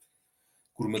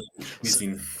 gourmet So,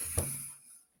 cuisine.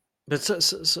 but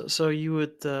so you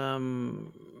would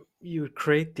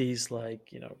create these,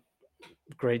 like,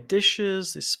 great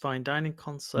dishes, this fine dining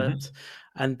concept, Mhm.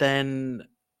 and then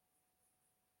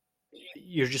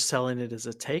you're just selling it as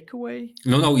a takeaway?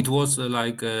 No, no, it was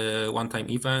like a one-time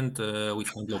event. We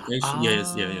found location.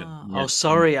 Yes, yeah, yeah, Ah, yeah, oh,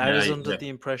 sorry, I yeah, was under yeah. the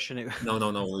impression it. No,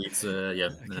 no, no. It's yeah.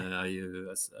 Okay,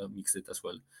 I mixed it as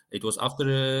well. It was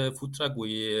after food truck.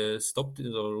 We stopped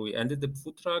or we ended the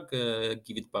food truck.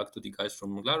 Give it back to the guys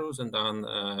from Glarus, and then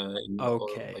I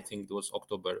okay, think it was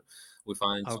October. We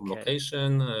find some okay.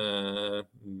 location and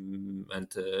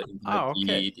invite Oh,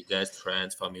 okay. the guest,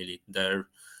 friends, family there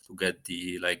to get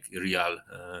the like real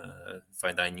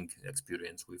fine dining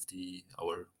experience with the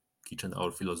our kitchen,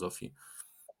 our philosophy.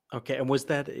 Okay, and was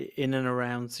that in and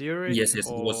around Yes, Zurich,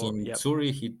 yes, it was or in yep?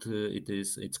 Zurich.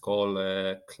 It's called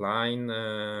Klein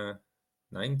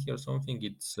 90 or something.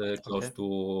 It's close Okay.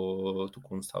 to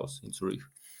Kunsthaus in Zurich.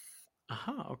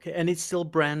 Aha, okay. And it's still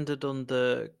branded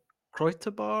under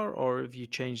Kreuterbar, or have you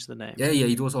changed the name? Yeah, yeah,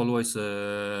 it was always in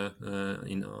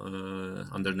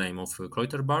under name of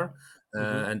Kreuterbar, Mm-hmm.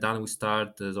 and then we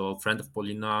start. So friend of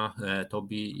Paulina,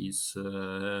 Toby is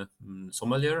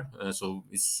sommelier, so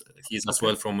he's as Okay.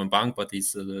 well from a bank, but he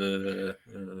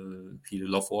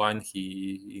love wine. Yep.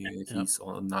 He's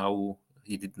on now.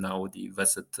 He did now the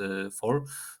Veset 4,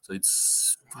 so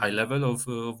it's high Mm-hmm. level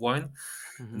of wine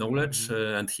Mm-hmm. knowledge, Mm-hmm.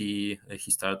 and he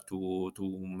started to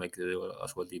make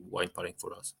as well the wine pairing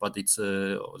for us. But it's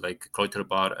like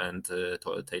Kreuterbar and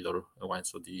Taylor wine,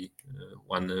 so the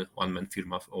one man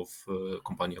firma of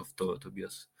company of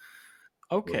Tobias.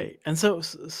 Okay. And so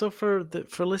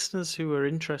for listeners who are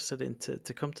interested in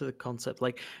to come to the concept,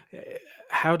 like,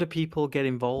 how do people get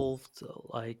involved?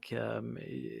 Like,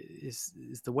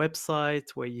 is the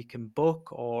website where you can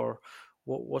book, or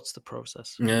What's the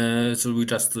process? So we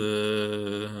just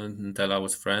tell our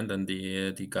friend and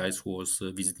the guys who was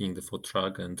visiting the food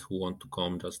truck and who want to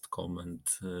come, just come. And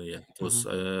yeah, it was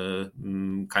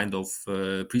Hmm. kind of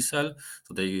pre-sale,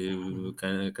 so they Hmm.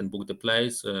 can book the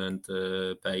place and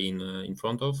pay in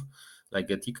front of, like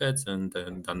get tickets, and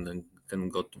then can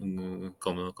go to,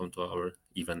 come to our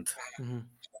event. Hmm.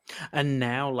 And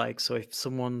now, like, so if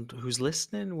someone who's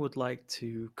listening would like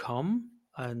to come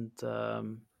and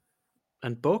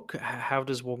book, how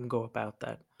does one go about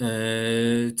that?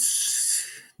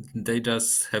 They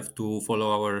just have to follow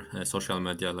our social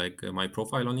media, like my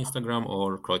profile on Instagram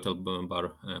or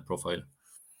Kreuterbar profile.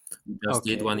 We just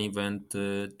did Okay. one event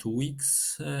 2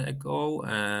 weeks ago,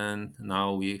 and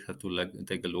now we have to like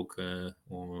take a look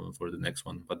for the next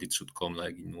one. But it should come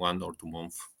like in 1 or 2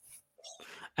 months.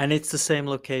 And it's the same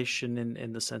location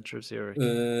in the center of Zurich.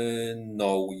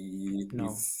 No,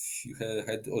 No.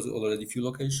 had also already few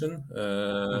location.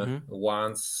 Hmm.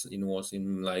 Once it was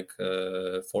in like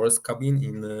forest cabin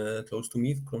in close to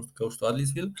me, close to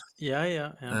Adlisville. Yeah,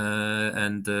 yeah, yeah.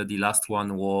 And the last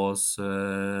one was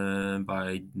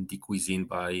by the cuisine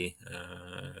by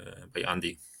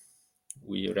Andy.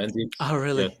 We rented, Oh, yeah,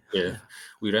 really? yeah.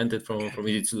 We rented from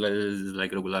Okay. it. It's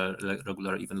like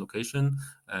regular event location,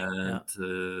 and Yeah.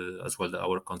 as well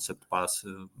our concept pass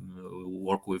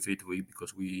work with it.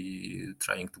 Because we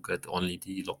trying to get only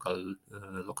the local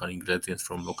ingredients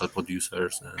from local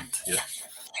producers, and yeah,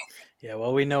 Yeah,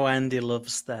 well, we know Andy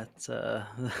loves that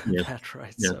yeah, that,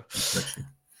 right? yeah, So, exactly.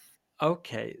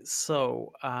 okay.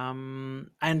 So,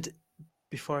 and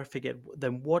before I forget,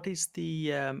 then what is the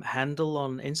handle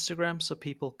on Instagram so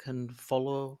people can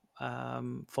follow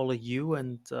you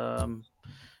and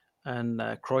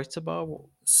Kreuterbar?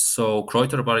 So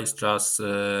Kreuterbar is just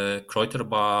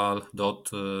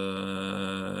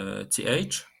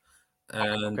Kreuterball.ch,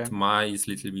 and Okay. my is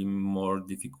little bit more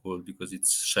difficult because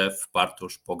it's Chef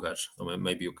Bartosz Bogacz. So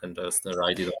maybe you can just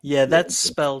write it on Yeah, that's the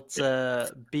spelled yeah.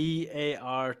 Bartosz,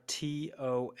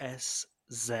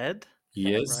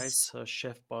 right? Yes, So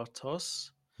Chef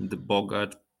Bartos. the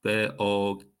Bogacz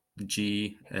Bogac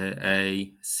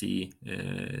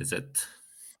Z.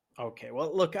 Okay,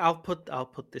 well, look, I'll put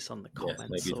this on the Yeah, comments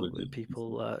maybe it so will be easier.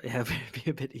 people yeah be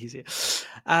a bit easier.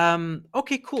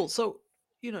 Okay, cool. So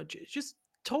just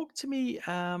talk to me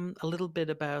a little bit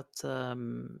about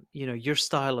your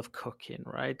style of cooking,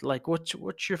 right? Like what's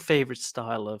your favorite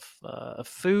style of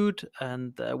food,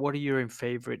 and what are your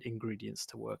favorite ingredients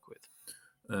to work with?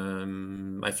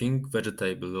 I think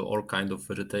vegetable, all kind of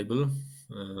vegetable.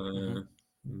 Hmm. Uh,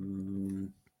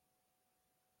 mm,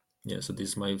 Yeah, so this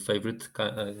is my favorite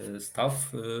stuff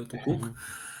to Hmm. cook.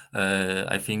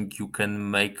 I think you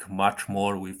can make much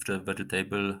more with the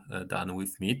vegetable than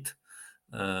with meat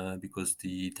because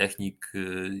the technique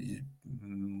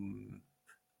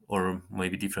or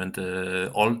maybe different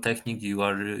all technique you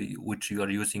are which you are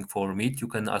using for meat you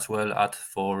can as well add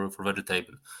for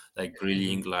vegetable, like Hmm.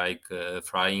 grilling, like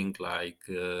frying, like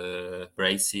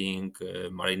bracing,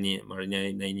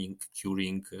 marinating,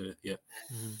 curing, yeah.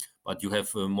 Hmm. But you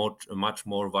have much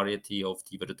more variety of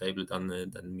the vegetable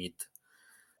than meat.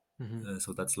 Hmm.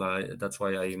 So that's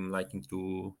why I'm liking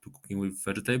to cooking with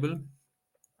vegetable.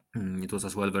 It was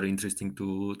as well very interesting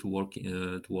to work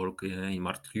in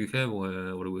Martküche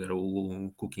where we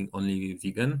are cooking only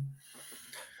vegan.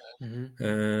 Hmm.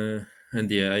 And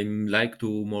yeah, I like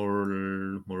to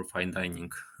more fine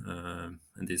dining, and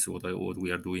this is what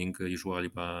we are doing usually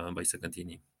by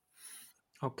Sergantini.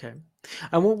 Okay.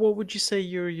 And what would you say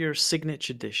your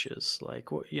signature dishes?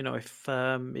 Like what if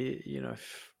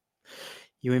if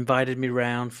you invited me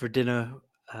round for dinner,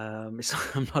 I'm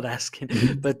not asking,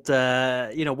 but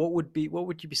what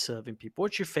would you be serving people?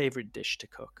 What's your favorite dish to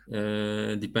cook?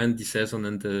 Depend the season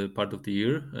and the part of the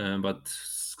year, but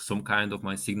some kind of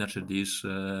my signature dish.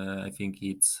 I think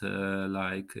it's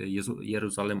like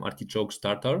Jerusalem artichoke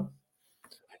starter,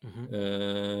 Hmm.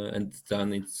 and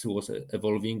then it was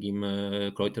evolving in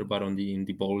Kreuterbar in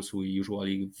the bowls. We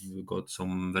usually got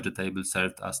some vegetable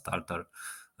served as starter.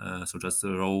 So just a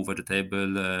raw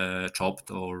vegetable, chopped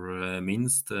or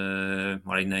minced,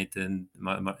 marinated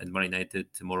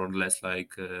more or less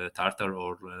like tartar,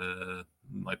 or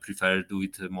I prefer do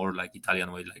it more like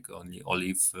Italian way, like only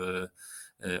olive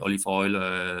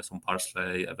oil, some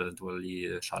parsley,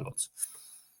 eventually shallots.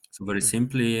 So very Hmm.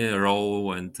 simply raw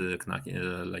and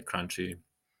like crunchy,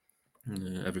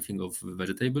 everything of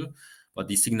vegetable. But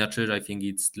the signature, I think,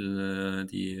 it's the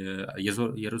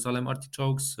Jerusalem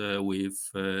artichokes with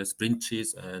spring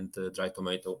cheese and dry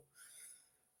tomato.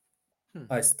 Hmm.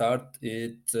 I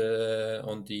started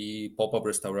on the pop-up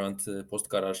restaurant Post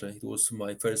Garage. It was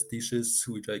my first dishes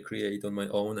which I create on my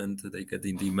own, and they get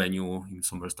in the menu in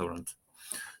some restaurant.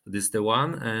 So this is the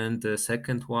one, and the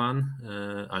second one,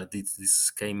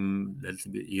 this came a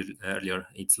little bit earlier.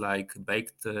 It's like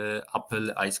baked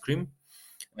apple ice cream,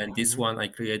 and this Hmm. one I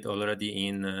create already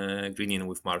in Greening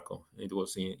with Marco. It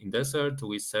was in dessert.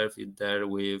 We serve it there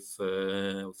with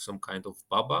some kind of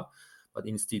baba, but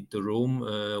instead the room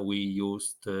we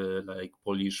used like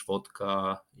Polish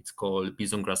vodka. It's called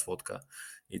bison grass vodka.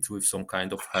 It's with some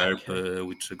kind of herb Okay.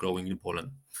 which are growing in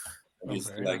Poland. Oh, This is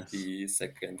very like nice. the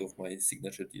second of my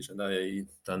signature dish, and I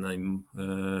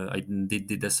did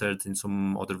the dessert in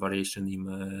some other variation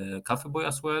in Cafe Boy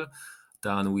as well.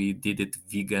 Then we did it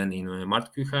vegan in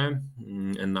Martküche,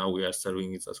 and now we are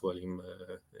serving it as well in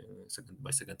second by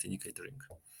Sergantini catering.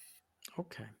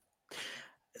 Okay.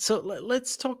 So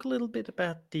let's talk a little bit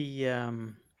about the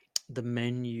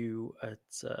menu at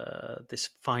this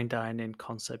fine dining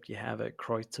concept you have at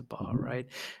Kreuterbar, Mhm. right?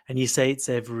 And you say it's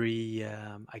every,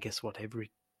 I guess, what,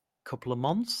 every couple of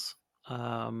months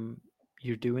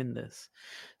you're doing this.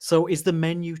 So is the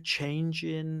menu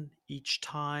changing each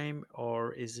time,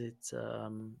 or is it,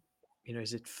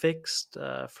 is it fixed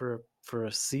for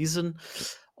a season,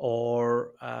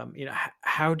 or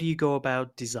how do you go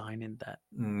about designing that?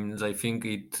 I think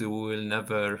it will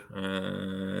never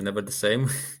the same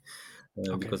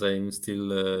Okay. because I'm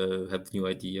still have new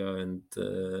idea, and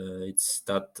it's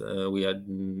that we are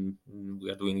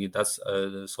doing it as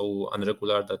so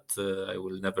unregular that I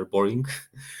will never boring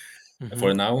Hmm.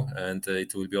 for now, and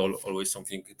it will be always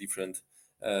something different.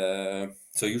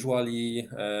 So usually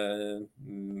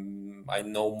I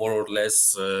know more or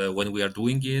less when we are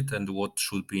doing it and what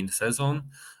should be in season.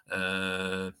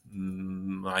 I'm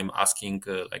asking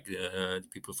the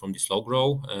people from the slow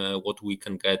grow what we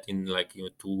can get in like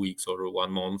 2 weeks or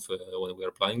 1 month when we are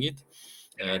applying it.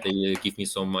 They give me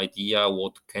some idea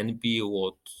what can be,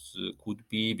 what could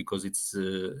be, because it's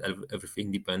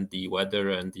everything depend the weather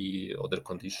and the other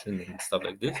condition and stuff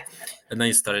like this. And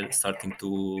I starting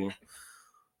to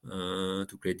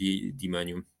create the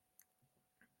menu.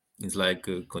 It's like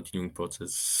a continuing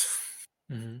process.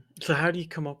 Hmm. So how do you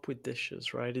come up with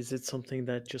dishes, right? Is it something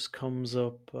that just comes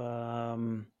up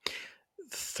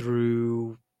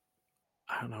through,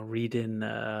 I don't know, reading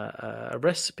a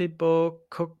recipe book,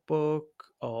 cookbook,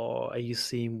 or are you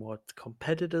seeing what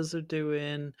competitors are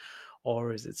doing,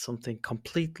 or is it something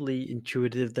completely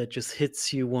intuitive that just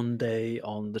hits you one day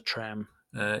on the tram?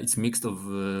 It's mixed of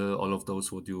all of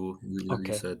those what you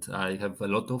Okay. said. I have a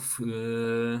lot of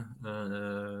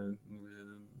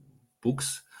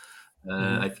books.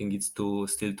 Hmm. I think it's too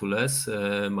still too less.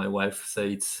 My wife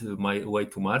say it's my way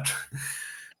too much.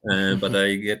 But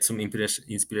I get some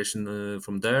inspiration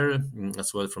from there,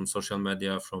 as well from social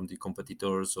media, from the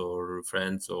competitors or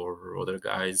friends or other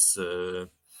guys.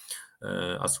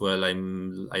 As well, I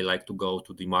like to go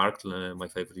to the market. My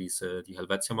favorite is the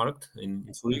Helvetia market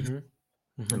in Zurich, Hmm.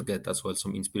 Hmm. and get as well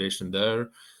some inspiration there.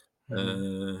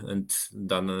 Hmm. And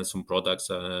then some products.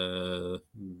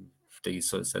 They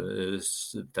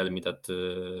tell me that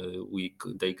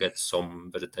they get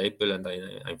some vegetable, and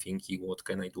I'm thinking, what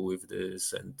can I do with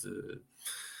this, and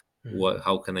Hmm.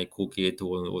 how can I cook it,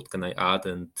 or what can I add,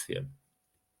 and yeah.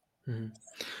 Hmm.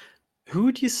 Who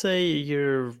would you say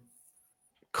your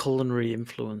culinary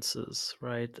influences,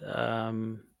 right?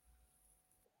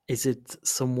 Is it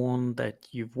someone that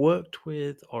you've worked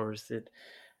with, or is it,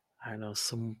 I don't know,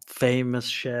 some famous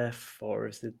chef, or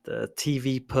is it a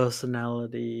TV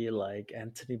personality like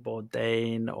Anthony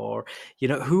Bourdain, or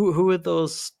who are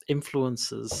those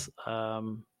influences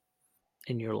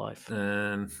in your life?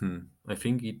 I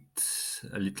think it's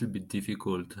a little bit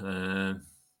difficult.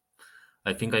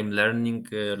 I think I'm learning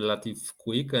relative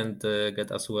quick and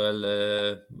get as well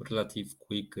relative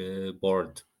quick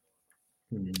bored.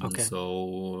 Okay.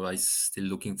 So I still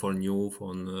looking for new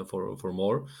for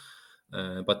more.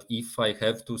 But if I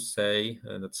have to say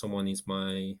that someone is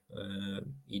my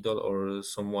idol or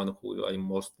someone who I'm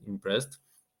most impressed,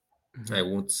 I Hmm.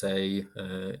 would say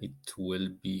it will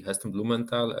be Heston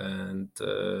Blumenthal and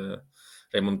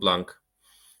Raymond Blanc.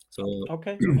 So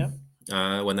Okay. Yeah.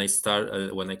 when I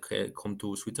come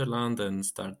to Switzerland and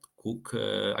start cook,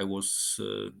 I was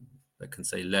I can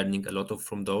say learning a lot of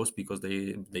from those because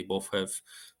they both have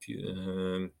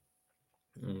few,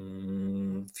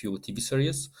 few TV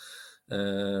series.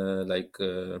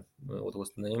 What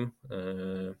was the name?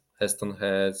 Heston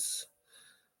has,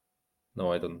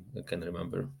 no, I can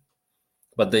remember.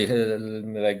 but they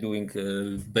like doing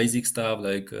basic stuff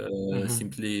like Mm-hmm.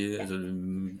 simply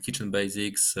kitchen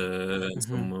basics, and Mm-hmm.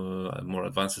 some more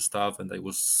advanced stuff. And I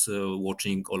was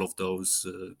watching all of those.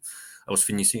 I was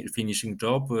finishing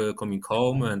job, coming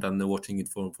home, and then watching it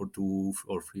for 2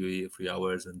 or 3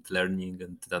 hours, and learning,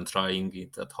 and then trying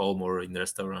it at home or in a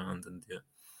restaurant. And yeah,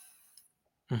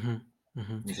 Mm-hmm.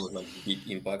 Mm-hmm. it was like big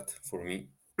impact for me.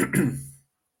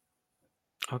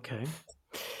 Okay.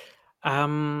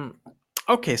 Um,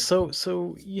 okay,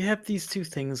 so you have these two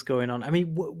things going on. I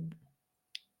mean,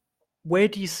 where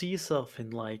do you see yourself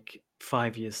in like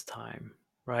 5 years' time?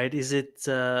 Right? Is it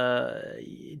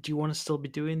do you want to still be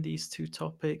doing these two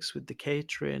topics with the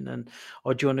catering, and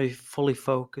or do you want to be fully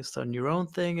focused on your own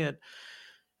thing at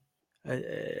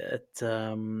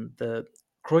the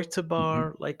Mhm.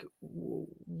 Kreuterbar? Like,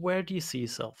 where do you see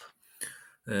yourself?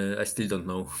 I still don't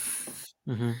know.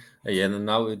 Hmm. Yeah, and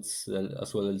now it's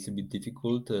as well a little bit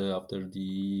difficult after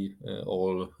the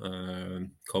all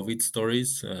COVID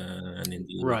stories, and in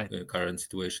Right. the current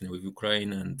situation with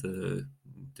Ukraine, and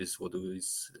this what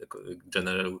is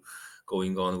general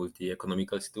going on with the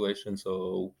economical situation.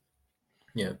 So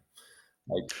yeah,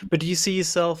 I, But do you see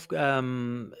yourself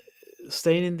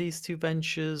staying in these two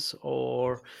ventures,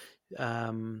 or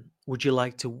would you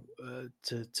like to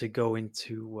go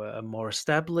into a more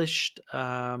established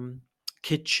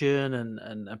kitchen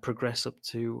and progress up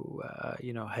to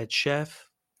head chef?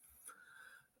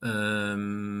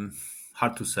 um,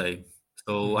 hard to say.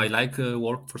 So I Hmm. like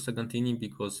work for Sergantini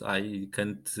because I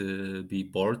can't be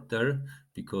bored there,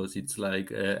 because it's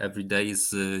like every day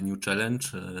is a new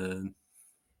challenge.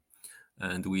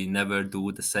 And we never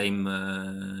do the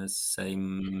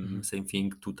Hmm. same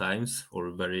thing 2 times,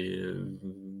 or very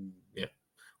yeah,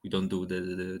 we don't do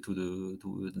the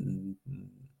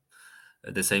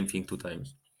same thing 2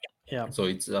 times. Yeah. So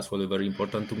it's as well very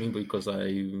important to me, because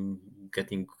I'm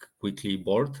getting quickly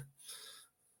bored.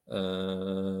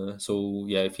 So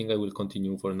yeah, I think I will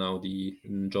continue for now the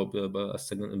job as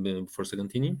for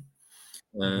Segantini.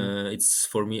 Hmm. It's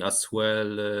for me as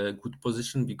well a good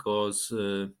position, because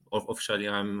officially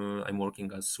I'm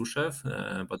working as sous chef,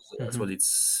 but as Hmm. well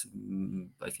it's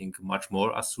I think much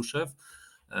more as sous chef,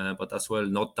 but as well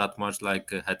not that much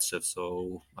like a head chef.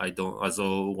 So I don't.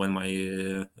 Also, when my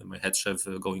head chef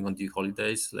going on the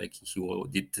holidays, like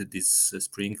did this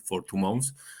spring for 2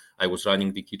 months, I was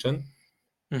running the kitchen,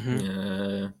 Hmm.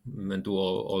 and do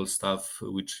all stuff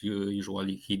which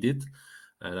usually he did,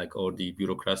 like all the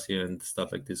bureaucracy and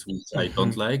stuff like this, which I Hmm.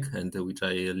 don't like, and which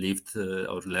I lived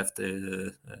or left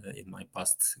in my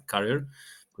past career,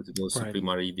 because it was Right.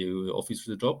 primarily the office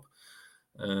job.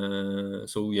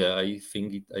 So yeah, I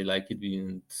think I like it,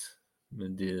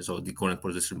 and the current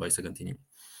position by Segantini,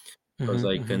 because Hmm.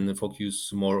 I Hmm. can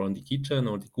focus more on the kitchen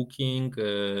or the cooking.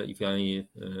 If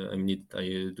I need I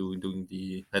do doing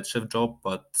the head chef job,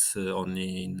 but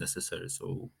only necessary.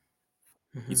 So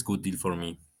it's Hmm. good deal for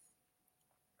me.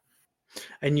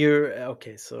 And you're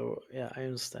okay, so yeah, I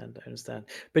understand. I understand.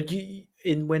 But you,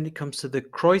 in when it comes to the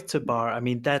Kreuter bar, I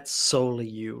mean, that's solely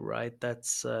you, right?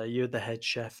 That's you're the head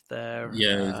chef there,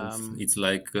 Yeah, it's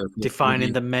like for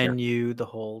defining the the yeah, menu,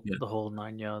 yeah. the whole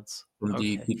nine yards. From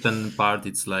the Okay. kitchen part,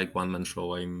 it's like one man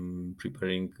show. I'm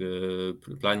preparing,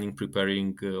 planning,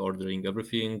 preparing, ordering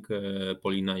everything.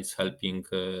 Polina is helping,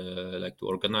 like to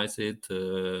organize it,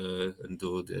 and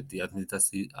do the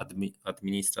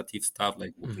administrative stuff,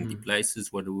 like booking the Hmm.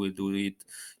 places where we will do it.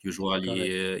 Got it.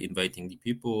 Usually, inviting the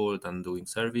people, then doing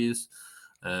service.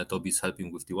 Toby's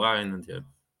helping with the wine, and yeah.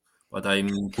 But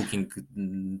I'm cooking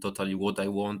totally what I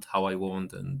want, how I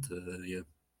want, and yeah.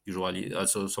 Usually,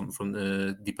 also some from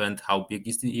depend how big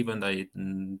is the event. I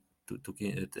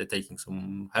taking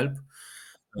some help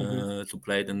Hmm. to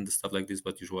play it and stuff like this.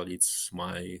 But usually, it's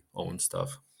my own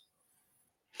stuff.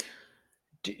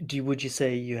 Would you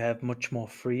say you have much more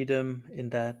freedom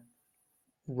in that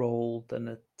role than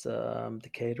at the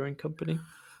catering company?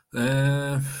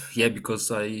 Uh, yeah,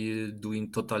 because I doing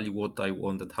totally what I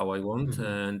want and how I want,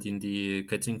 Hmm. and in the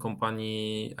catering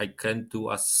company I can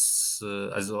do as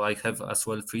I have as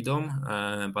well freedom,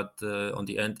 but on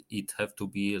the end it have to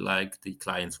be like the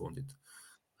clients want it.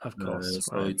 Of course,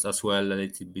 So right. it's as well a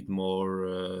little bit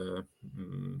more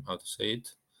how to say it.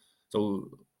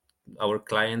 So our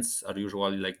clients are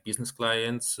usually like business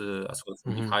clients, as well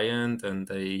from the Hmm. high end, and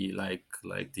they like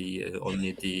the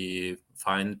only the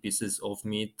fine pieces of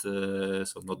meat,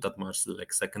 so not that much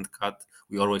like second cut.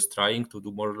 We always trying to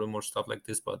do more stuff like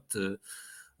this, but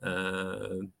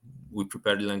we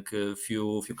prepare like a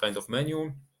few kind of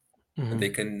menu, and they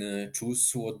Hmm. can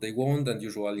choose what they want, and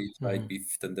usually it's like Hmm.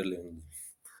 beef tenderloin.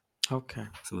 Okay.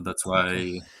 So that's Okay.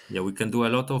 why, yeah, we can do a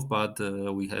lot of, but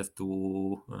we have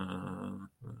to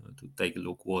take a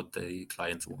look what the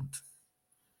clients want.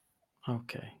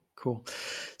 Okay. Cool.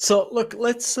 So look,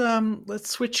 let's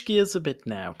switch gears a bit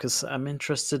now because I'm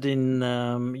interested in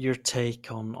your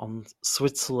take on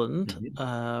Switzerland Mhm.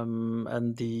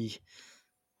 and the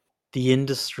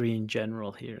industry in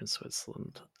general here in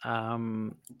Switzerland.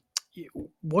 Y-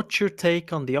 what's your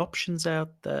take on the options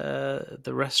out there,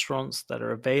 the restaurants that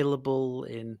are available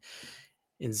in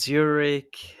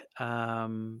Zurich?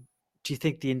 Do you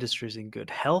think the industry is in good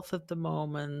health at the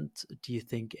moment? Do you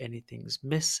think anything's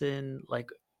missing? Like,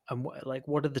 and like,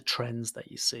 what are the trends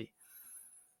that you see?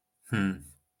 Hmm.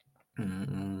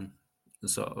 Mm,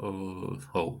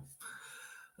 so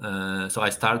I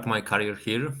started my career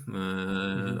here.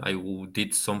 Hmm.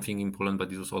 Did something in Poland,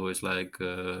 but it was always like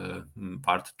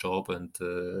part job, and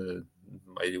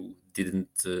I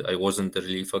didn't. I wasn't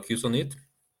really focused on it.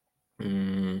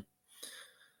 Mm,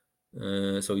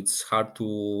 so it's hard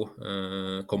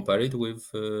to compare it with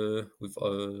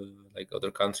like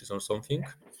other countries or something.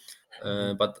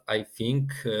 Hmm. But I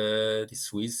think the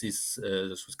Swiss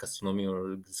gastronomy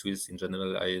or the Swiss in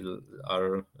general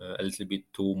are a little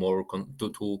bit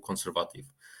too conservative.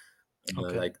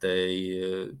 Okay. Like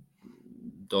they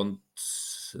don't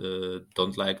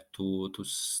don't like to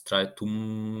try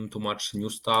too much new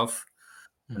stuff,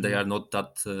 and they Hmm. are not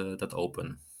that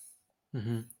open.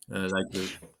 Hmm. Like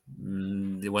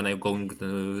when I'm going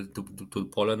to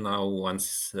Poland now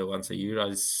once a year,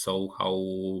 I saw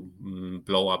how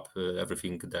blow up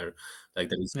everything there. Like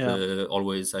there is Yeah.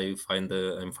 always I'm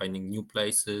finding new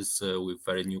places with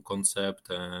very new concept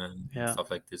and Yeah.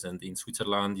 stuff like this. And in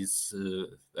Switzerland is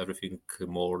everything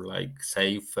more like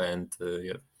safe and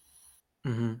yeah.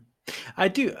 Hmm. I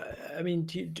do. I mean,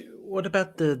 what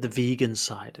about the vegan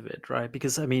side of it, right?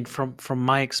 Because I mean, from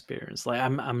my experience, like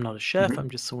I'm not a chef. I'm Mhm.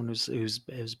 just someone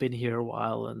who's been here a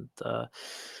while, and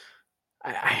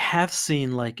I have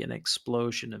seen like an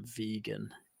explosion of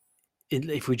vegan.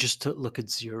 If we just look at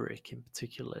Zurich in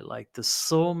particular, like there's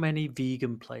so many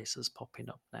vegan places popping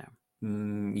up now.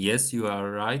 Yes, you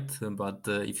are right. But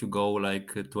if you go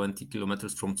like 20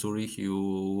 kilometers from Zurich,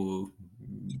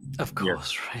 Of yeah,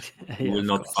 course, right? you Yeah, will of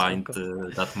not course, of find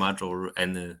course. that much or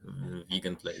any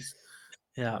vegan place.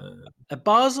 Yeah, Uh,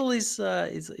 Basel is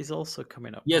also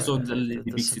coming up, yeah, right? so I heard that the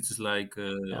there's big some. cities like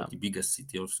or Yeah. the biggest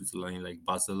city of Switzerland, like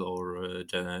Basel or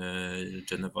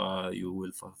Geneva, you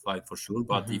will find for sure.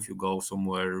 But Hmm. if you go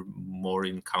somewhere more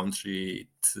in country,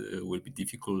 it will be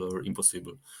difficult or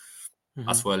impossible.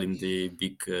 As Hmm. well in the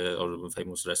big or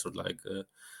famous restaurant like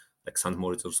St.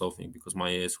 Moritz or something, because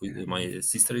Hmm. my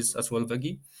sister is as well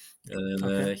veggie. And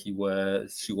Okay. she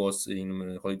was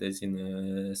in holidays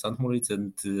in St. Moritz,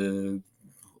 and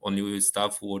only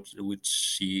stuff which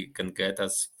she can get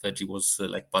as veggie was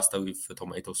like pasta with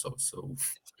tomato sauce. So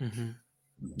Hmm.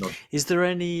 not. Is there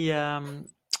any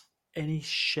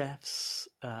chefs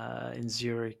in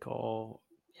Zurich or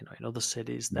in other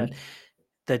cities that Mhm.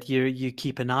 you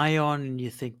keep an eye on and you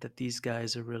think that these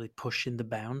guys are really pushing the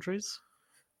boundaries?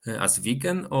 As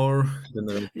vegan or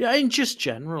general. Yeah, in just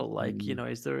general, like,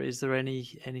 Mm, is there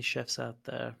any chefs out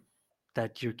there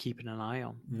that you're keeping an eye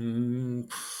on? mm,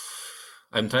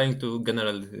 I'm trying to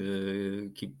general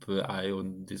keep eye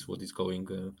on this what is going,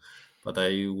 but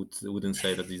wouldn't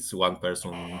say that it's one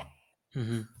person.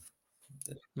 Hmm.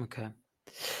 Okay.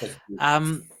 Yes.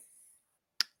 Um,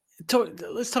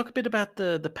 let's talk a bit about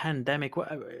the pandemic.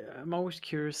 I'm always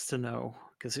curious to know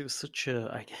because it was such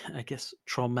a, I guess,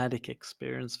 traumatic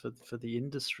experience for the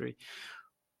industry.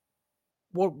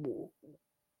 What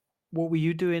what were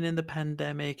you doing in the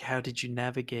pandemic? How did you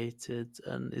navigate it?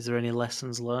 And is there any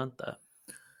lessons learned there?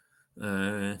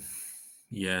 Uh,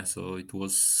 yeah, so it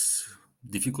was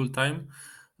difficult time,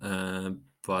 uh,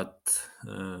 but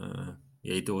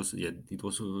it was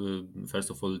first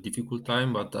of all difficult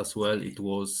time, but as well it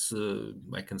was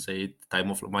I can say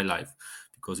time of my life,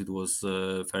 because it was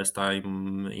first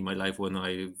time in my life when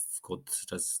I've got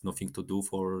just nothing to do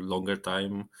for longer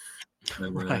time.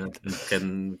 Right. And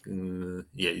can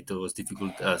yeah, it was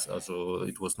difficult as also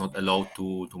it was not allowed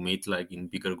to meet like in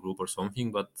bigger group or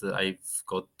something, but I've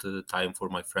got time for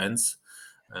my friends,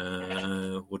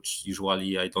 which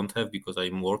usually I don't have because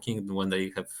I'm working when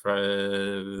they have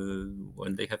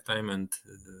time. And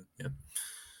yeah,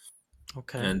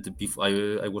 Okay. and before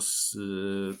I was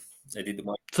I did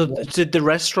my. So did the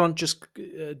restaurant just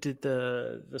did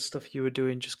the stuff you were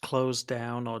doing just close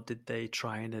down, or did they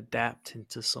try and adapt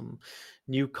into some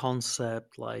new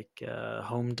concept like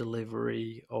home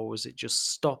delivery, or was it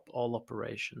just stop all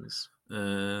operations?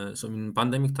 So in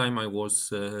pandemic time, I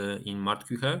was in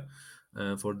Martküche.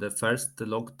 For the first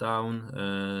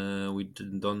lockdown, we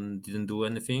didn't do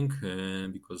anything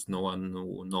because no one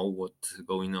know what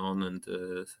going on, and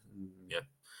yeah,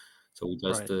 so we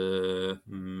just Right.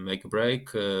 make a break,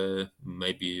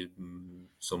 maybe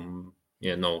some,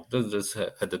 yeah, no, just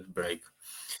had a break.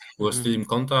 We were still Mm-hmm. in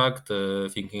contact,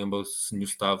 thinking about new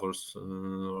stuff or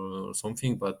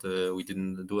something, but we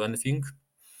didn't do anything.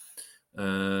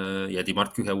 Yeah, the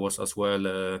Marktkuche was as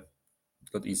well.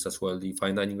 That is as well the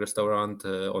fine dining restaurant,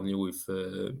 only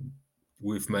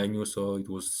with menu, so it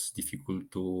was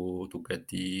difficult to get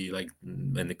the like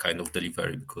any kind of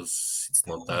delivery because it's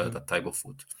not Mm-hmm. that type of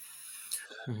food.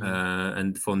 Mm-hmm.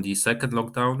 And from the second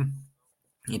lockdown,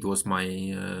 it was my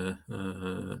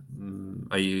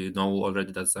I know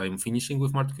already that I'm finishing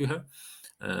with Martküche,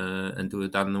 and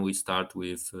then we start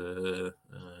with the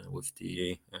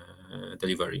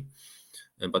delivery.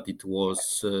 But it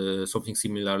was something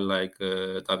similar like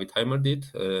David Heimer did.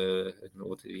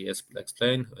 What he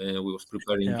explained, we was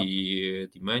preparing Yeah.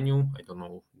 the menu. I don't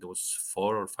know, there was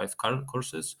 4 or 5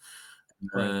 courses.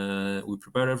 Right. We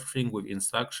prepare everything with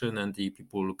instruction, and the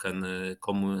people can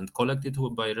come and collect it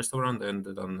by restaurant and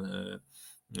then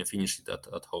finish it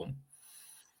at home.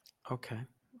 Okay.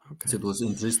 So Okay. it was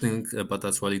interesting, but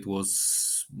as well it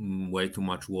was way too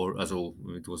much work. Also,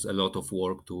 it was a lot of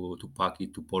work to pack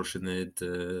it, to portion it.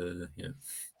 Yeah,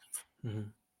 Mm-hmm.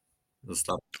 the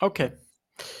stuff. Okay.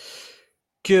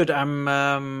 Good.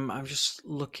 I'm just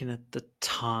looking at the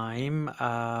time.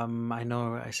 I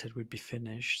know I said we'd be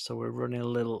finished, so we're running a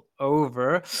little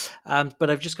over. But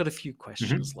I've just got a few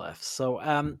questions Mhm. left. So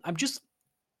I'm just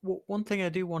one thing I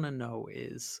do want to know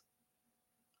is,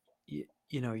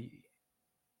 you know,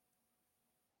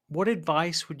 what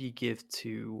advice would you give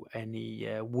to any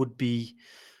would-be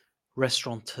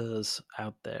restaurateurs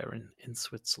out there in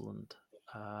Switzerland,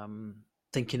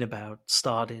 thinking about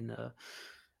starting a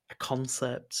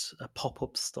concept, a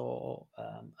pop-up store,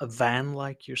 a van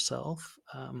like yourself?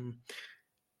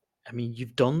 I mean,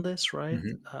 you've done this, right?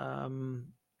 Mhm.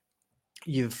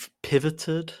 You've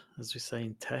pivoted, as we say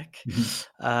in tech. Mhm.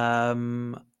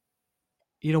 Um,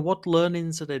 what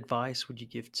learnings and advice would you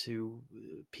give to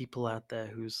people out there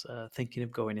who's thinking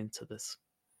of going into this?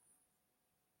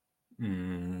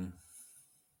 Mm,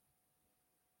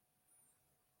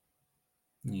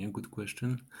 yeah, good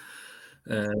question.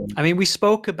 I mean, we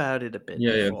spoke about it a bit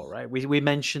Yeah, yeah. before, right? We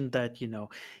mentioned that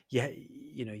yeah,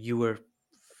 you were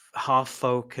half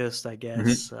focused, I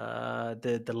guess. Mhm.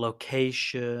 The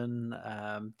location,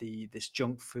 the this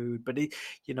junk food, but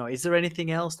is there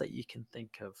anything else that you can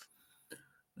think of?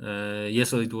 Yeah,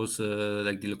 so it was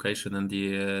like the location and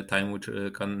the time which we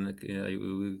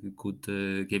could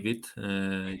give it.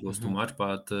 It was too Hmm. much,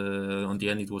 but on the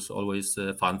end, it was always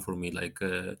fun for me. Like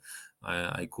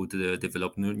I could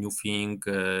develop new thing.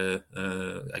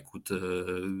 I could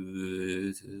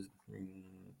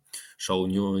show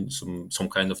new some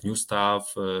kind of new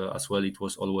stuff as well. It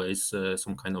was always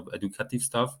some kind of educative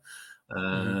stuff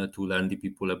Hmm. to learn the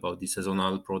people about the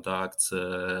seasonal products,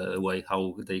 way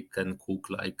how they can cook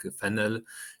like fennel.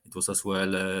 It was as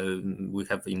well we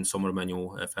have in summer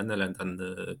menu fennel, and then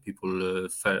people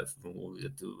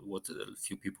what a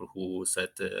few people who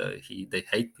said they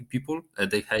hate people,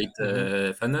 they hate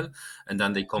Hmm. fennel, and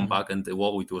then they come Hmm. back and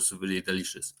wow, it was really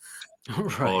delicious.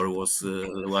 Right. Or was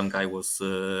one guy was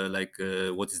like,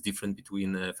 what is different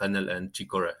between fennel and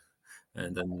chicorée?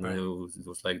 And then Right. it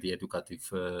was like the educative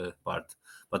part.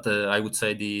 But I would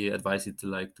say the advice is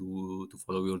like to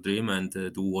follow your dream and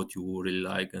do what you really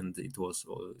like, and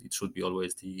it should be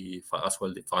always as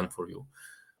well the fun for you.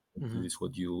 Hmm. This is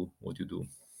what you do.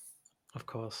 Of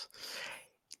course.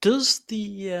 Does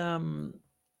the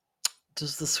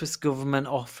Does the Swiss government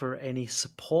offer any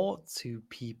support to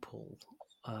people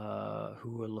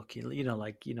who are looking?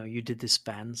 You did this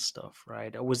van stuff,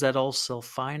 right? Or was that all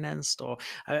self-financed? Or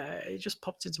it just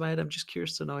popped into my head. I'm just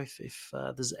curious to know if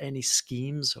there's any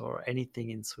schemes or anything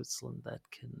in Switzerland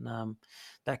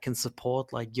that can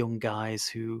support like young guys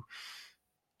who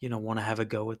want to have a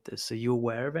go at this. Are you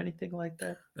aware of anything like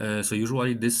that? So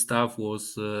usually this stuff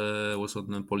was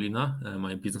on Paulina,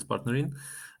 my business partner in.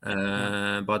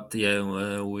 Yeah. But yeah,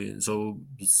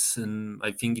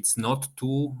 I think it's not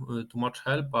too much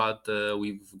help, but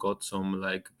we've got some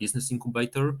like business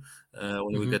incubator.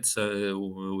 When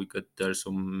Mm-hmm. we get there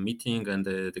some meeting, and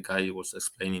the guy was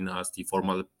explaining us the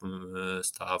formal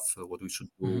stuff, what we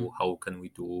should Mm-hmm. do, how can we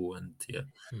do, and yeah.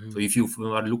 Mm-hmm. So if you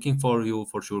are looking for, you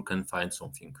for sure can find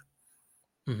something.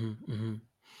 Mm-hmm. Mm-hmm.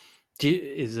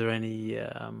 Is there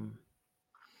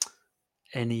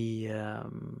any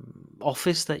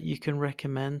office that you can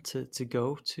recommend to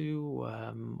go to?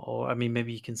 Or I mean,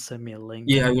 maybe you can send me a link.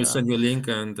 Yeah, I will send you a link,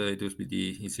 and it will be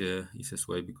the easiest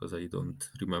way because I don't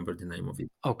remember the name of it.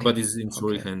 But Okay, it's in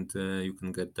Zurich, okay, and you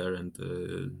can get there and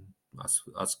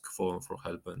ask for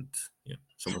help and yeah,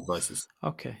 some advices.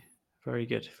 okay. Very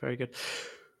good, very good.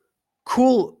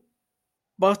 Cool.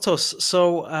 Bartos,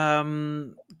 so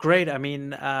great. I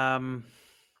mean, I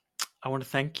want to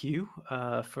thank you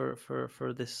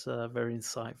for this very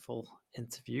insightful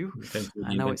interview. Thanks for I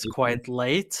the know it's invitation. quite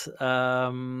late,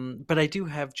 but I do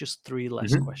have just three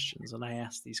last Mhm. questions, and I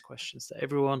ask these questions to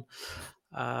everyone.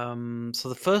 So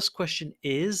the first question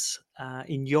is: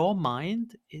 in your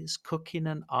mind, is cooking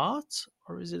an art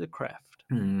or is it a craft?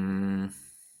 Mm,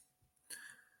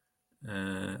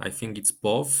 I think it's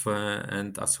both,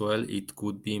 and as well it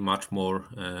could be much more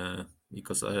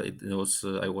because it was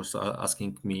I was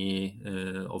asking me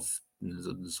of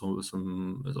so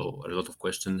a lot of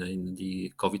questions in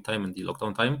the COVID time and the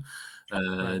lockdown time.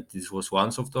 Right. This was one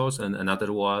of those, and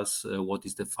another was what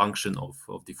is the function of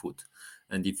the food?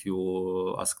 And if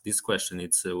you ask this question,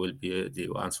 it's will be the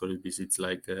answer will be it's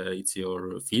like it's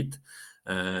your feet,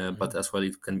 but Mhm. as well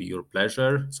it can be your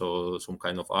pleasure, so some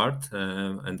kind of art,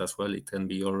 and as well it can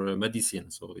be your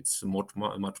medicine. So it's much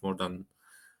more than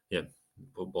yeah,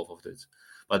 both of this.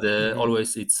 But Mhm.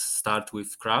 always it start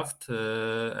with craft,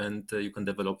 and you can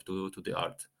develop to the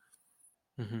art.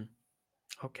 Mhm.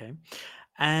 Okay.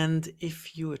 And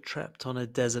if you were trapped on a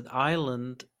desert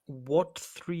island, what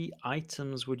three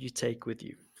items would you take with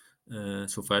you?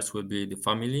 So first will be the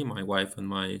family, my wife and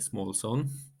my small son.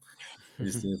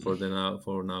 This is for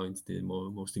now it's the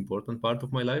most important part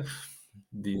of my life.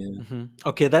 The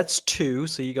Okay, that's two,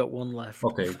 so you got one left.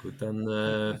 Okay, good.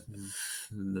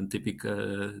 Then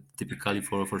typically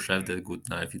for chef, the good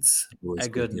knife. It's always A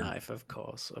good. good Yeah. knife, of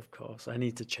course, of course. I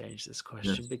need to change this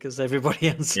question Yes. because everybody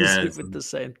answers it Yes. with the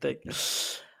same thing.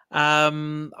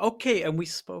 Okay, and we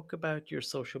spoke about your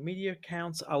social media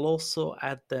accounts. I'll also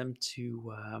add them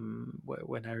to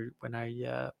when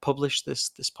I publish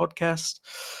this podcast.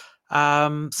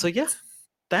 So yeah,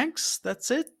 thanks.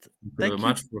 That's it. Thank you very Thank you,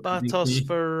 much for having Bartos, me.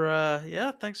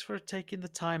 for thanks for taking the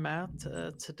time out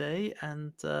today.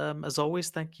 And as always,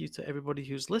 thank you to everybody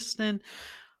who's listening.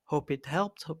 Hope it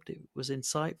helped. Hope it was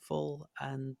insightful.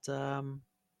 And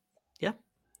yeah,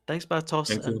 thanks, Bartos,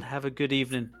 Thank and you. have a good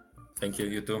evening. Thank you.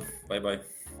 You too. Bye bye.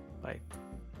 Bye.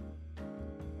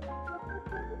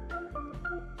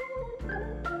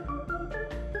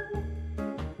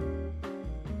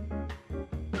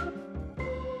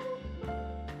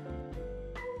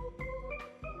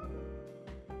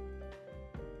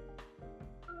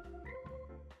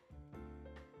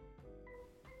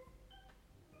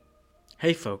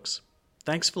 Hey, folks.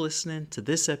 Thanks for listening to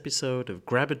this episode of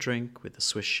Grab a Drink with the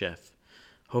Swiss Chef.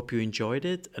 Hope you enjoyed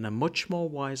it and are much more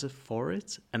wiser for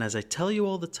it. And as I tell you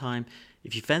all the time,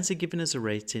 if you fancy giving us a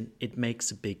rating, it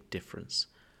makes a big difference.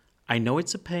 I know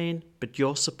it's a pain, but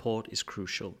your support is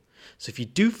crucial. So if you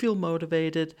do feel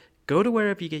motivated, go to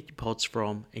wherever you get your pods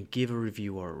from and give a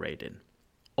review or a rating.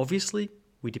 Obviously,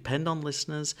 we depend on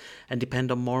listeners and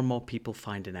depend on more and more people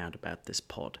finding out about this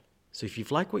pod. So if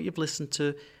you've liked what you've listened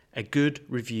to, a good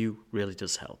review really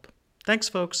does help. Thanks,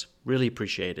 folks. Really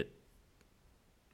appreciate it.